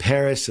office in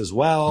Paris as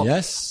well.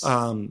 Yes.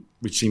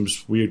 Which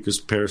seems weird because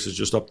Paris is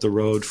just up the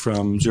road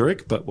from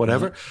Zurich, but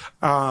whatever.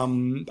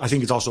 I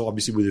think it's also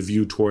obviously with a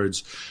view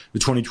towards the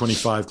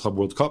 2025 Club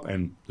World Cup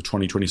and the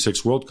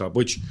 2026 World Cup,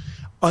 which,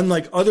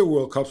 unlike other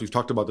World Cups, we've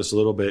talked about this a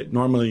little bit,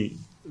 normally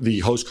the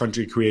host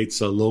country creates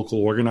a local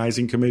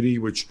organizing committee,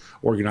 which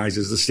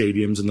organizes the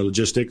stadiums and the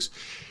logistics.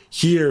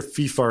 Here,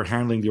 FIFA are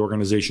handling the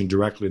organization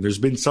directly. There's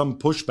been some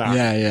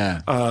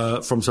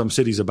pushback from some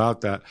cities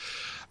about that.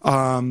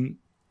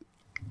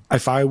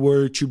 If I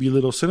were to be a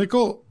little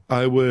cynical,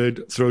 I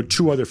would throw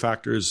 2 other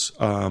factors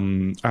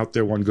out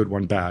there, one good,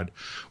 one bad.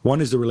 One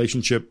is the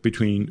relationship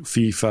between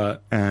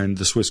FIFA and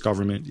the Swiss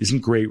government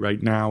isn't great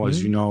right now,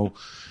 as you know.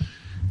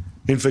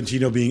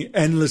 Infantino being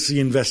endlessly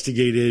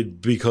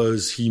investigated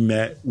because he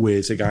met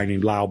with a guy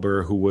named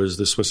Lauber, who was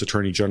the Swiss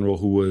Attorney General,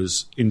 who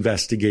was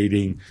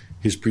investigating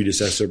his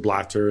predecessor,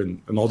 Blatter,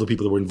 and all the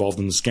people that were involved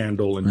in the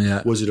scandal.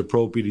 And was it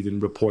appropriate? He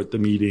didn't report the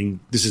meeting.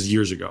 This is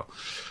years ago.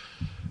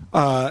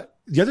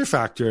 The other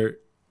factor,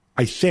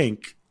 I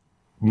think,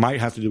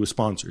 might have to do with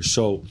sponsors.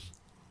 So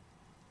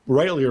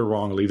rightly or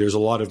wrongly, there's a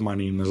lot of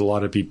money and there's a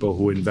lot of people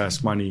who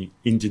invest money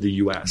into the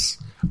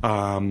U.S.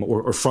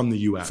 Or from the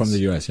U.S. From the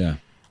U.S., yeah.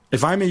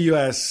 If I'm a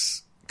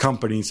U.S.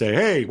 company and say,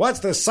 hey,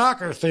 what's this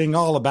soccer thing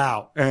all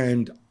about?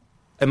 And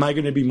am I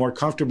going to be more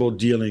comfortable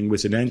dealing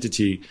with an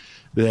entity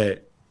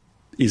that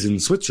is in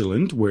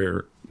Switzerland,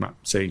 where I'm not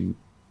saying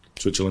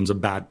Switzerland's a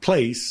bad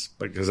place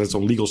because that's a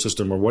legal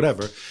system or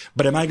whatever,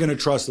 but am I going to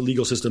trust the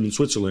legal system in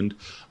Switzerland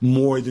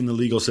more than the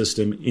legal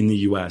system in the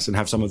U.S. and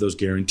have some of those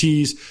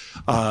guarantees,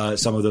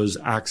 some of those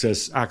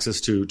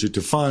access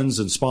to funds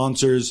and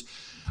sponsors?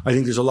 I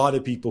think there's a lot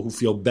of people who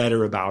feel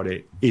better about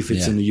it if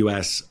it's in the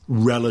U.S.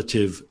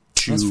 relative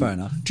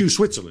to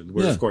Switzerland,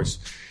 where, of course,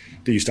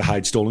 they used to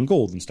hide stolen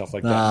gold and stuff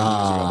like that many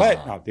years ago.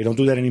 But no, they don't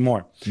do that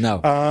anymore. No.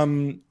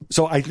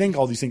 So I think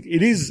all these things,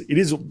 it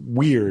is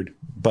weird,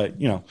 but,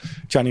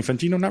 Gianni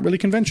Infantino, not really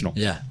conventional.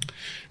 Yeah.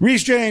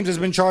 Reece James has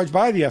been charged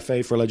by the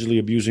FA for allegedly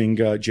abusing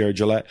Jared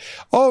Gillette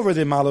over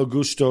the Malo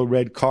Gusto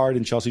red card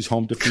in Chelsea's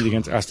home defeat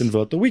against Aston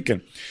Villa at the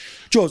weekend.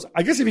 Jules,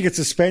 I guess if he gets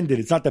suspended,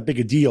 it's not that big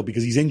a deal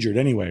because he's injured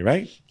anyway,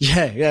 right?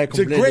 Yeah, completely. It's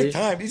a great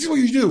time. This is what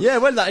you do. Yeah,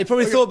 well, he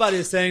probably thought about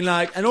it, saying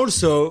and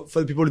also, for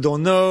the people who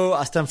don't know,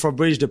 at Stamford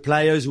Bridge, the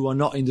players who are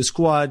not in the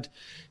squad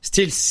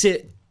still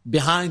sit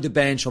behind the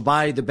bench or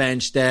by the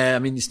bench there. I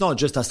mean, it's not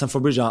just at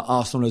Stamford Bridge, at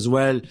Arsenal as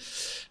well.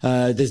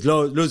 There's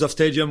loads of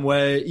stadium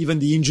where even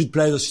the injured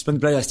players or suspended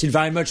players are still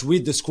very much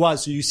with the squad.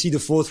 So you see the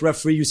 4th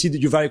referee, you see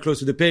that you're very close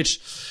to the pitch.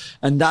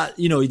 And that,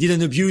 he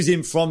didn't abuse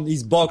him from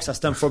his box at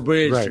Stamford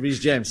Bridge, right. Reece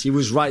James. He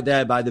was right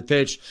there by the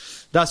pitch.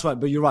 That's why,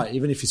 but you're right.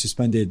 Even if he's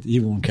suspended, he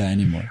won't care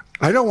anymore.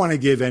 I don't want to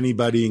give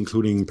anybody,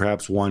 including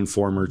perhaps one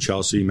former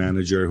Chelsea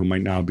manager who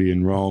might now be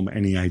in Rome,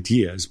 any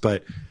ideas,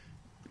 but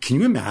can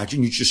you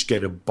imagine you just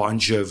get a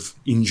bunch of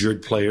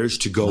injured players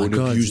to go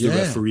abuse the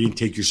referee and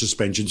take your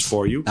suspensions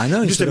for you? I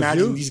know. Just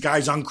imagine these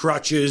guys on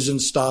crutches and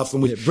stuff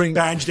and with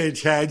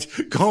bandaged heads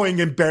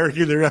going and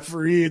burying the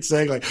referee and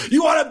saying like,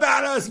 you want to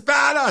ban us?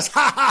 Ban us.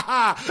 Ha ha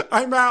ha.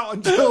 I'm out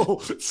until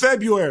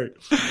February.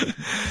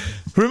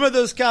 Remember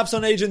those caps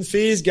on agent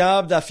fees,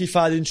 Gab, that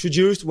FIFA had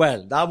introduced?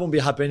 Well, that won't be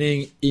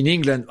happening in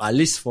England, at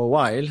least for a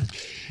while.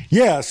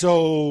 Yeah,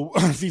 so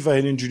FIFA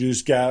had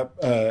introduced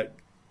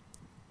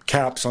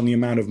caps on the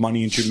amount of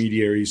money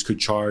intermediaries could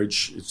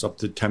charge. It's up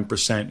to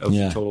 10% of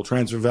the total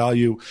transfer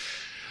value.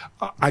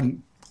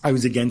 I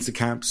was against the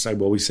caps. I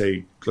always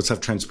say, let's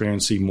have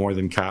transparency more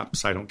than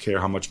caps. I don't care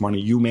how much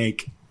money you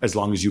make, as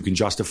long as you can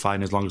justify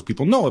and as long as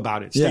people know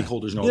about it.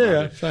 Stakeholders know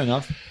about it. Fair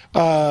enough.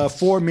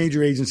 4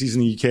 major agencies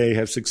in the UK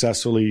have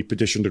successfully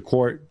petitioned a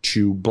court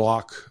to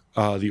block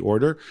the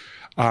order.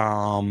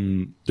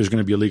 There's going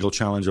to be a legal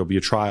challenge. There'll be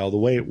a trial. The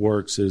way it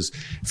works is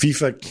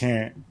FIFA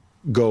can't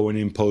go and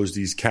impose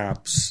these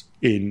caps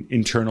in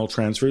internal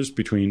transfers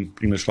between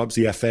English clubs.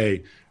 The FA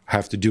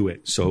have to do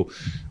it. So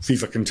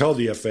FIFA can tell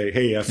the FA,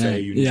 hey, FA,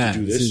 you need to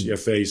do this. The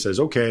FA says,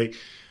 okay.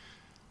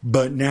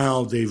 But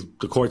now the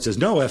court says,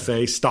 no,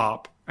 FA,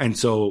 stop. And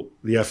so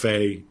the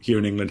FA here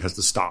in England has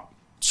to stop.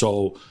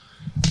 So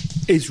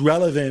it's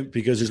relevant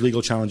because there's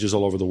legal challenges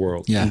all over the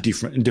world in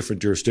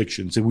different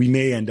jurisdictions. And we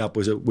may end up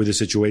with a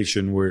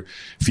situation where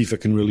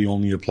FIFA can really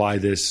only apply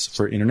this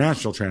for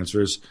international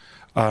transfers.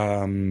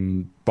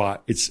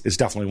 But it's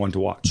definitely one to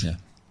watch. Yeah.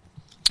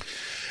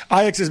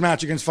 Ajax's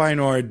match against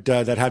Feyenoord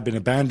that had been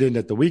abandoned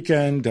at the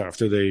weekend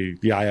after the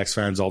Ajax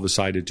fans all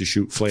decided to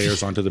shoot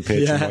flares onto the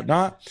pitch and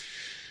whatnot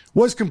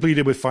was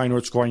completed with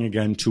Feyenoord scoring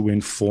again to win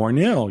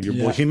 4-0. Your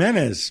boy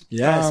Jimenez.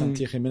 Yeah,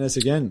 Santi Jimenez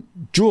again.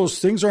 Jules,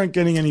 things aren't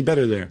getting any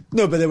better there.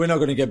 No, but they were not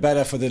going to get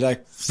better for the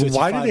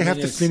why did they have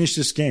to finish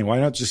this game?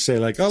 Why not just say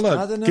like, oh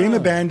look, game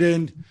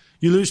abandoned.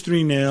 You lose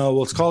 3-0.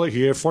 Let's call it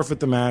here. Forfeit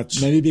the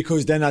match. Maybe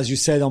because then, as you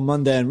said on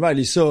Monday, and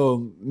rightly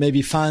so,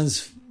 maybe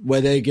fans where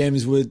their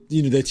games would,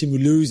 their team were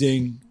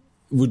losing,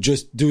 would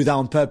just do that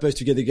on purpose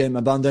to get the game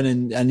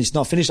abandoned and it's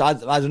not finished. I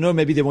don't know.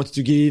 Maybe they wanted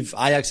to give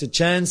Ajax a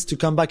chance to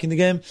come back in the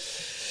game.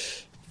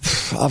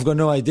 I've got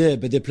no idea,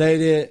 but they played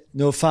it.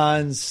 No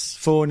fans,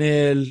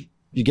 4-0.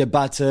 You get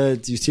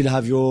battered. You still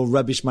have your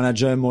rubbish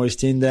manager, Maurice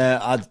Dean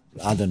there. I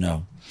don't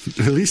know.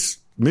 At least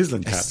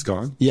Mislintat's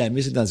gone. Yeah,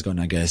 Mislintat's gone,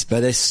 I guess.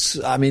 But it's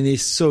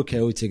so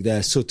chaotic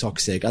there, so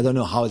toxic. I don't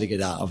know how they get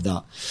out of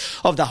that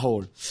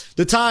hole.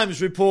 The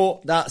Times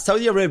report that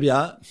Saudi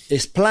Arabia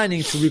is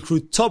planning to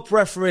recruit top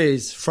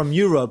referees from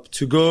Europe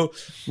to go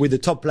with the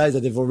top players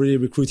that they've already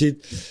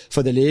recruited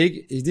for the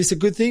league. Is this a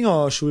good thing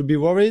or should we be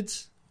worried?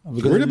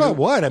 Worried about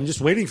what? I'm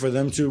just waiting for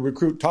them to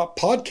recruit top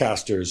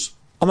podcasters.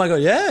 Oh my God,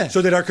 yeah.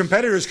 So that our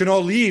competitors can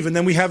all leave and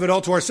then we have it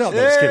all to ourselves.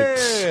 No, just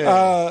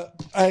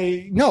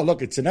kidding. No,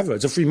 look, it's inevitable.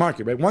 It's a free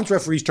market, right? Once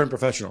referees turn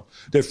professional,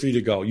 they're free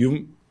to go.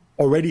 You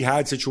already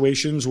had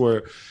situations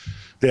where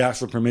they ask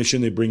for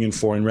permission, they bring in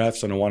foreign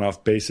refs on a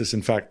one-off basis.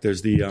 In fact,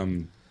 there's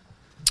the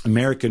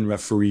American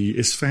referee,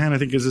 Osimhen, I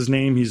think is his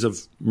name. He's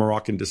of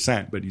Moroccan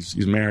descent, but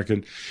he's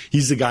American.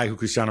 He's the guy who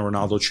Cristiano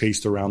Ronaldo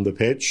chased around the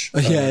pitch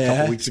a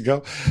couple weeks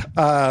ago.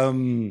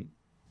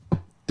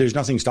 There's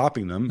nothing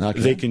stopping them. Okay.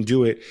 They can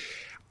do it.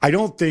 I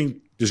don't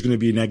think there's going to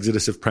be an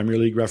exodus of Premier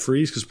League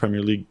referees because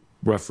Premier League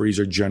referees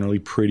are generally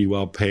pretty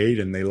well paid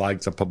and they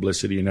like the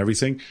publicity and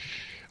everything.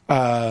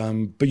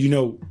 But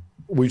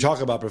we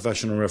talk about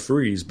professional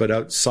referees, but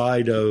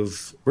outside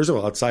of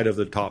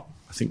the top,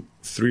 I think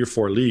 3 or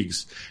 4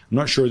 leagues, I'm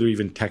not sure they're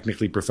even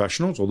technically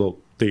professionals, although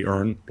they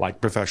earn like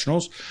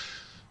professionals.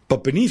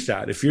 But beneath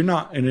that, if you're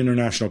not an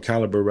international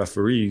caliber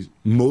referee,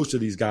 most of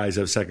these guys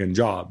have second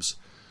jobs.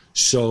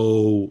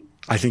 So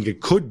I think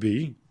it could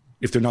be,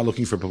 if they're not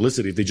looking for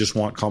publicity, if they just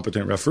want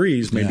competent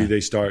referees, maybe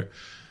they start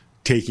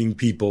taking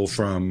people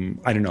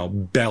from, I don't know,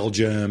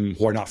 Belgium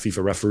who are not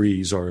FIFA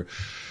referees or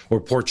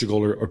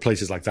Portugal or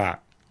places like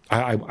that.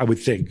 I would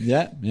think.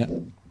 Yeah.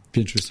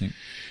 Be interesting.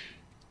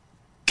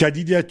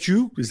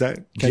 Khadijatu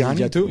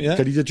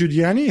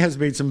Diani has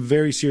made some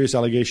very serious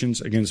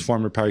allegations against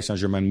former Paris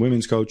Saint-Germain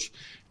women's coach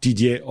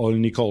Didier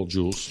Olnicol,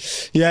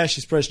 Jules. Yeah,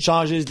 she's pressed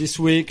charges this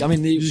week. I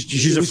mean,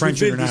 she's a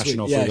French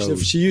international. Yeah,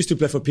 she used to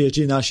play for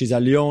PSG. Now she's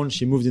at Lyon.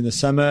 She moved in the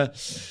summer.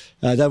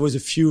 That was a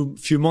few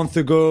months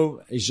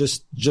ago.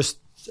 It's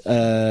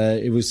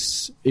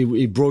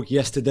it broke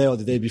yesterday or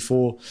the day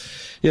before.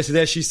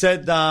 Yesterday, she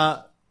said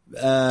that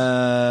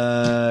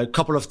a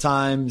couple of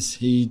times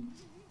he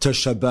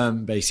touched her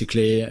bum,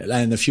 basically,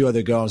 and a few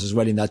other girls as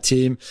well in that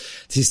team.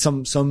 This is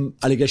some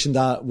allegation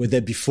that were there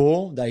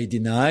before that he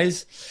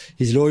denies.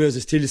 His lawyers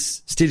still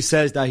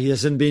says that he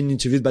hasn't been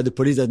interviewed by the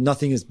police, that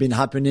nothing has been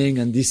happening,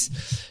 and this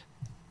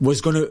was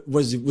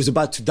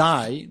about to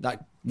die.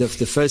 That the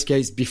first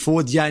case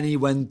before Diani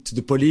went to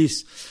the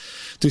police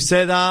to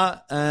say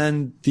that,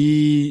 and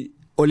the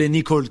Ole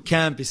Nicole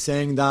camp is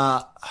saying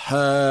that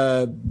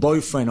her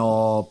boyfriend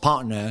or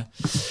partner,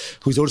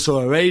 who's also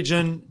her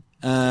agent,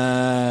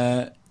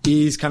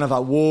 is kind of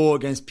at war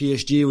against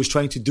PSG. He was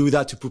trying to do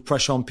that to put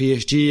pressure on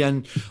PSG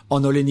and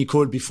on Ole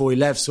Nicole before he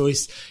left. So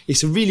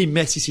it's a really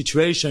messy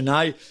situation.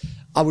 I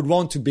would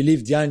want to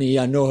believe Diani.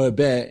 I know her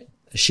bit.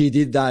 She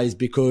did that is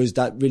because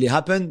that really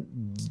happened.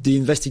 The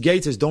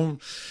investigators are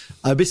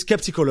a bit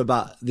skeptical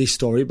about this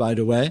story, by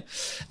the way,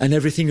 and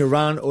everything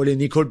around Ole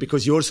Nicole,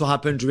 because it also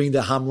happened during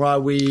the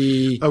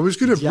Hamraoui. I was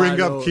going to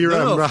bring up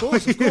Kira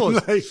Hamraoui.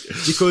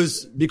 Of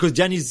course. Because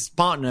Gianni's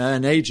partner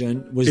and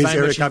agent was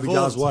very much involved. Eric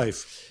Abidal's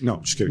wife. No,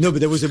 just kidding. No,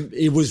 but it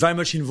was very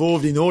much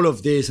involved in all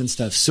of this and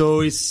stuff.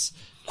 So it's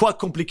quite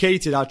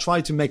complicated. I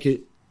try to make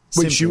it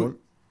simple.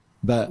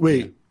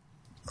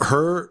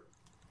 Her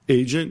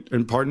agent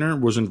and partner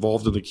was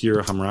involved in the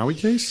Kira Hamraoui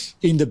case?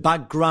 In the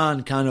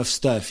background kind of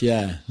stuff,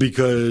 yeah.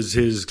 Because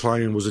his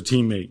client was a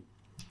teammate.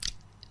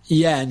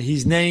 Yeah, and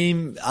his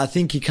name, I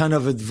think he kind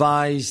of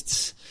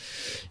advised,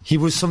 he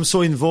was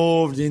so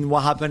involved in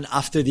what happened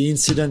after the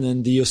incident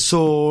and the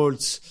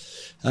assault.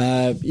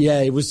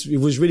 It was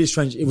really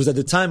strange. It was at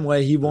the time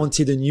where he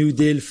wanted a new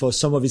deal for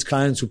some of his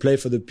clients who play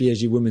for the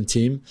PSG women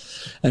team,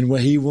 and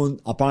where he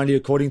apparently,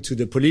 according to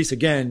the police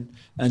again,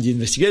 and the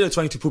investigator,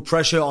 trying to put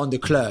pressure on the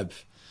club.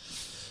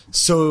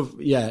 So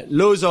yeah,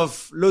 loads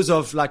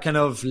of like kind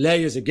of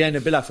layers again,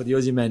 a bit like for the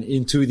Osimhen,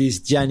 into this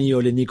Gianni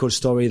Ole Nicole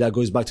story that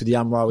goes back to the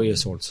Hamraoui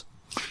assault.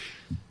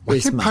 Why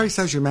can't Paris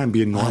Saint-Germain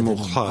be a normal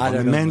club?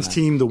 The men's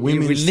team, the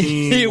women's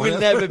team. It will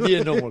never be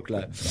a normal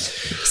club.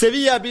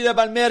 Sevilla beat up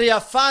Almeria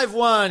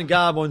 5-1,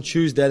 Gab, on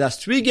Tuesday. That's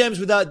 3 games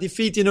without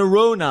defeat in a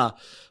row now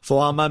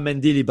for Armand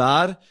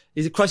Mendilibar.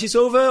 Is the crisis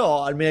over,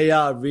 or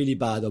Almeria really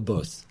bad, or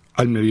both?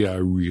 Almeria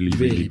are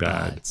really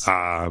bad.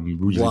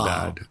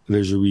 Bad.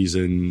 There's a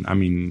reason. I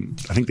mean,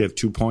 I think they have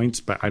 2 points,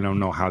 but I don't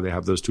know how they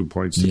have those 2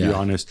 points, to be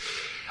honest.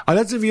 I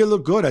let Sevilla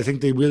look good. I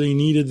think they really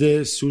needed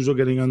this. Suso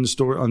getting on the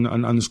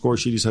score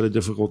sheet. He's had a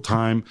difficult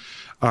time.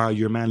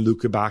 Your man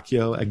Luca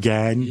Bacchio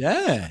again.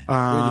 Yeah.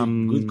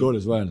 Really good goal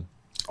as well.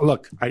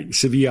 Look,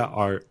 Sevilla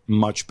are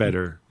much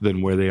better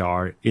than where they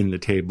are in the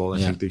table. I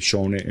think they've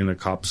shown it in the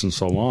cups and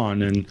so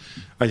on. And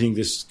I think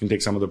this can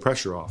take some of the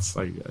pressure off.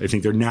 I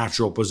think their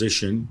natural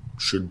position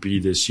should be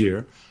this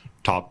year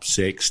top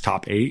 6,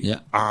 top 8. Yeah.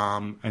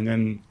 And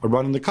then a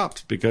run in the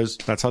cups, because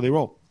that's how they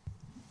roll.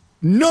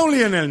 No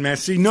Lionel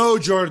Messi, no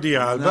Jordi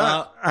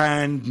Alba,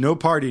 and no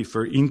party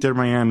for Inter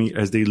Miami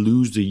as they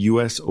lose the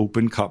U.S.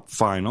 Open Cup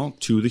final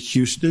to the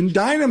Houston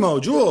Dynamo.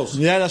 Jules.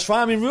 Yeah, that's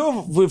right. I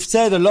mean, we've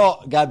said a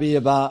lot, Gabby,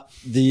 about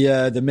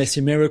the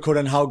Messi miracle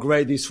and how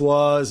great this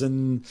was,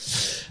 and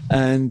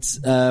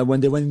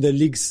when they won the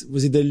leagues,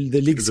 was it the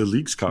leagues? The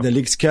Leagues Cup. The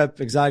Leagues Cup,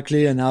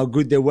 exactly, and how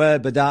good they were.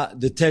 But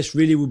the test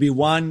really would be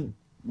won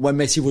when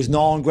Messi was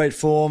not on great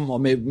form, or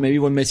maybe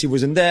when Messi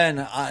wasn't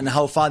there, and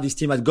how far this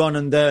team had gone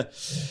on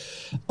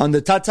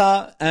the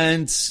Tata,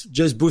 and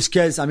just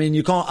Busquets. I mean,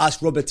 you can't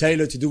ask Robert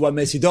Taylor to do what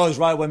Messi does,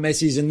 right? When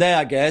Messi isn't there,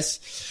 I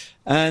guess.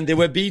 And they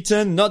were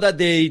beaten. Not that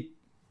they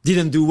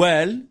didn't do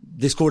well.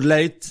 They scored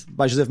late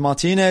by Josef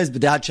Martinez,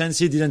 but they had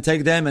chances, didn't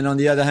take them. And on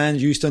the other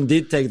hand, Houston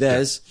did take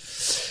theirs.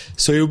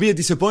 So it will be a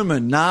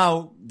disappointment.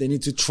 Now they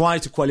need to try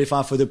to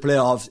qualify for the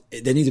playoffs.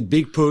 They need a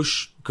big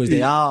push because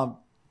they are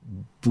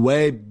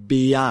way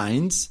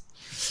behind.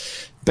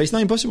 But it's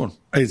not impossible.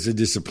 It's a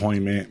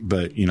disappointment,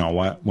 but you know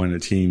what? When a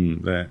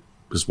team that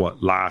is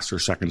last or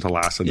second to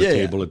last on the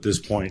table at this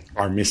point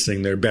are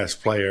missing their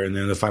best player, and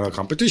then in the final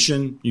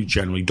competition, you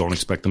generally don't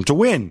expect them to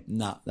win.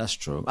 No, that's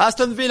true.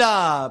 Aston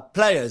Villa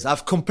players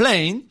have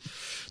complained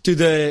to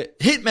the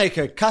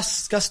hitmaker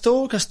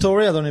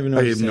Castore. I don't even know.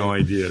 I have no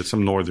idea. It's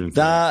some northern thing.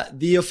 That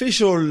the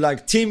official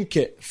team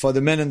kit for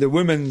the men and the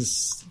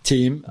women's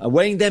team are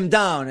weighing them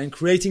down and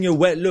creating a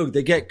wet look.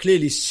 They get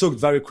clearly soaked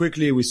very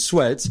quickly with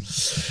sweat.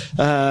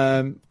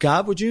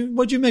 Gab, what do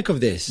you make of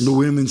this? The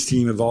women's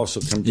team have also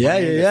complained.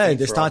 Yeah.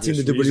 They're starting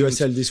the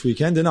WSL this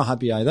weekend. They're not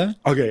happy either.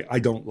 Okay, I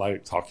don't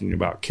like talking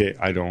about kit.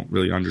 I don't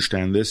really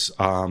understand this.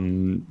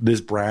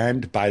 This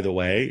brand, by the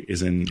way,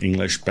 is an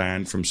English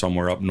brand from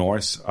somewhere up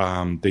north.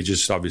 They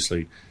just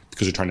obviously,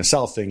 because they're trying to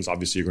sell things,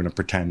 obviously you're going to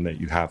pretend that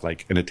you have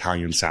like an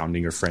Italian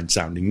sounding or French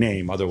sounding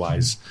name.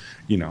 Otherwise,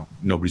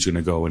 nobody's going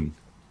to go and.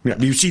 Yeah,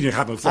 you've seen it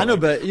happen before. I know,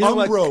 but you know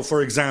Umbro, what?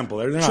 for example,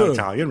 they're not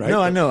Italian, right?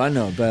 No, I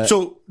know. But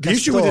so the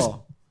issue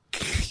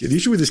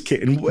with this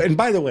kit, and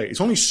by the way, it's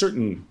only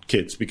certain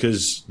kits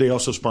because they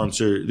also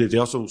they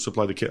also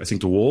supply the kit, I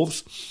think, to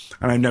Wolves,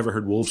 and I've never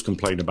heard Wolves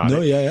complain about it.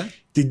 No, yeah.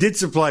 They did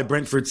supply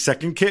Brentford's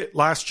second kit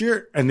last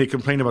year, and they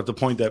complained about the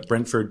point that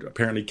Brentford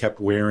apparently kept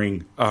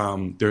wearing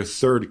their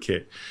third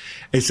kit.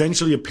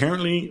 Essentially,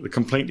 apparently, the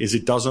complaint is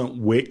it doesn't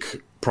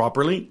wick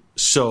properly.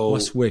 So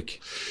what's wick?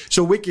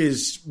 So wick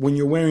is when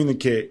you're wearing the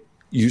kit,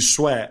 you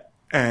sweat,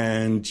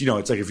 and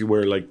it's like if you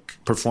wear like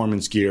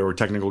performance gear or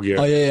technical gear.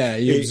 Oh yeah,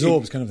 it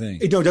absorbs kind of thing.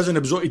 It doesn't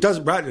absorb. It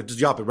doesn't. It's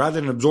the opposite.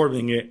 Rather than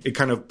absorbing it, it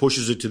kind of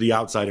pushes it to the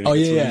outside and it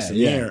gets released in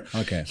the air.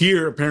 Okay.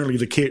 Here, apparently,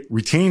 the kit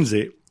retains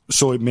it,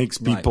 so it makes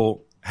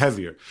people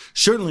heavier.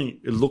 Certainly,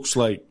 it looks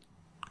like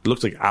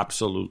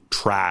absolute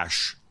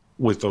trash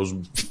with those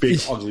big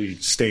ugly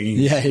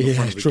stains in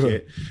front of the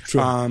kit.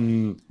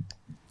 True.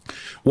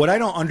 What I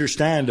don't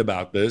understand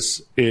about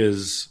this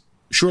is,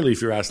 surely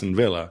if you're Aston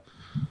Villa,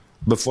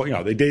 before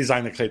they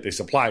design the kit, they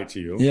supply it to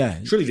you. Yeah.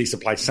 Surely they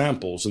supply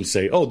samples and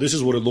say, "Oh, this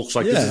is what it looks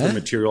like. This is the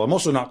material." I'm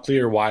also not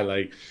clear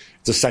why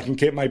the second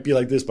kit might be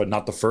like this, but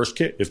not the first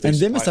kit.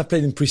 They must have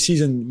played in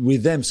preseason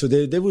with them, so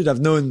they would have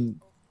known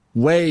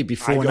way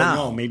before now. I don't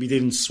know. Maybe they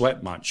didn't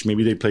sweat much.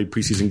 Maybe they played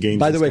preseason games.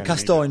 By the way,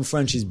 Castor in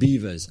French is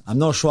beavers. I'm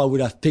not sure I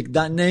would have picked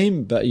that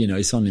name, but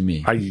it's only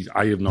me.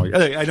 I have no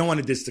idea. I don't want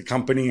to diss the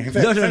company.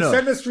 No.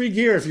 Send us 3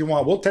 gear if you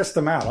want. We'll test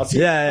them out. I'll see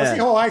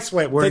how I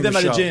sweat wearing them the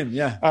at show. The gym.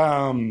 Yeah.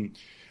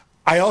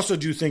 I also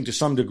do think to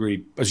some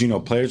degree, as you know,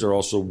 players are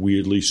also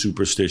weirdly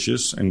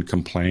superstitious and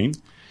complain.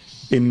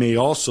 It may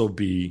also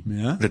be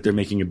that they're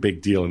making a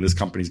big deal and this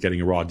company's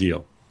getting a raw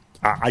deal.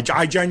 I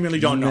genuinely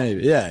don't know.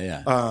 Maybe.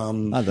 Yeah. I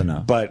don't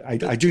know. But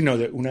I do know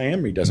that Unai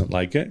Emery doesn't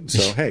like it.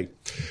 So, hey.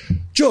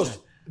 Jules,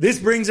 this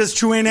brings us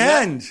to an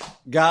end.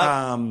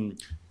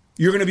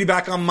 You're going to be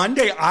back on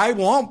Monday. I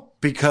won't,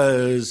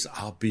 because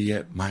I'll be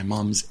at my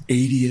mom's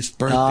 80th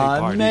birthday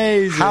party.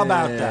 Amazing. How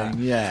about that?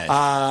 Yes.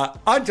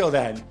 Until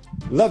then,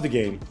 love the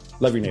game,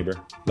 love your neighbor,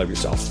 love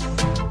yourself.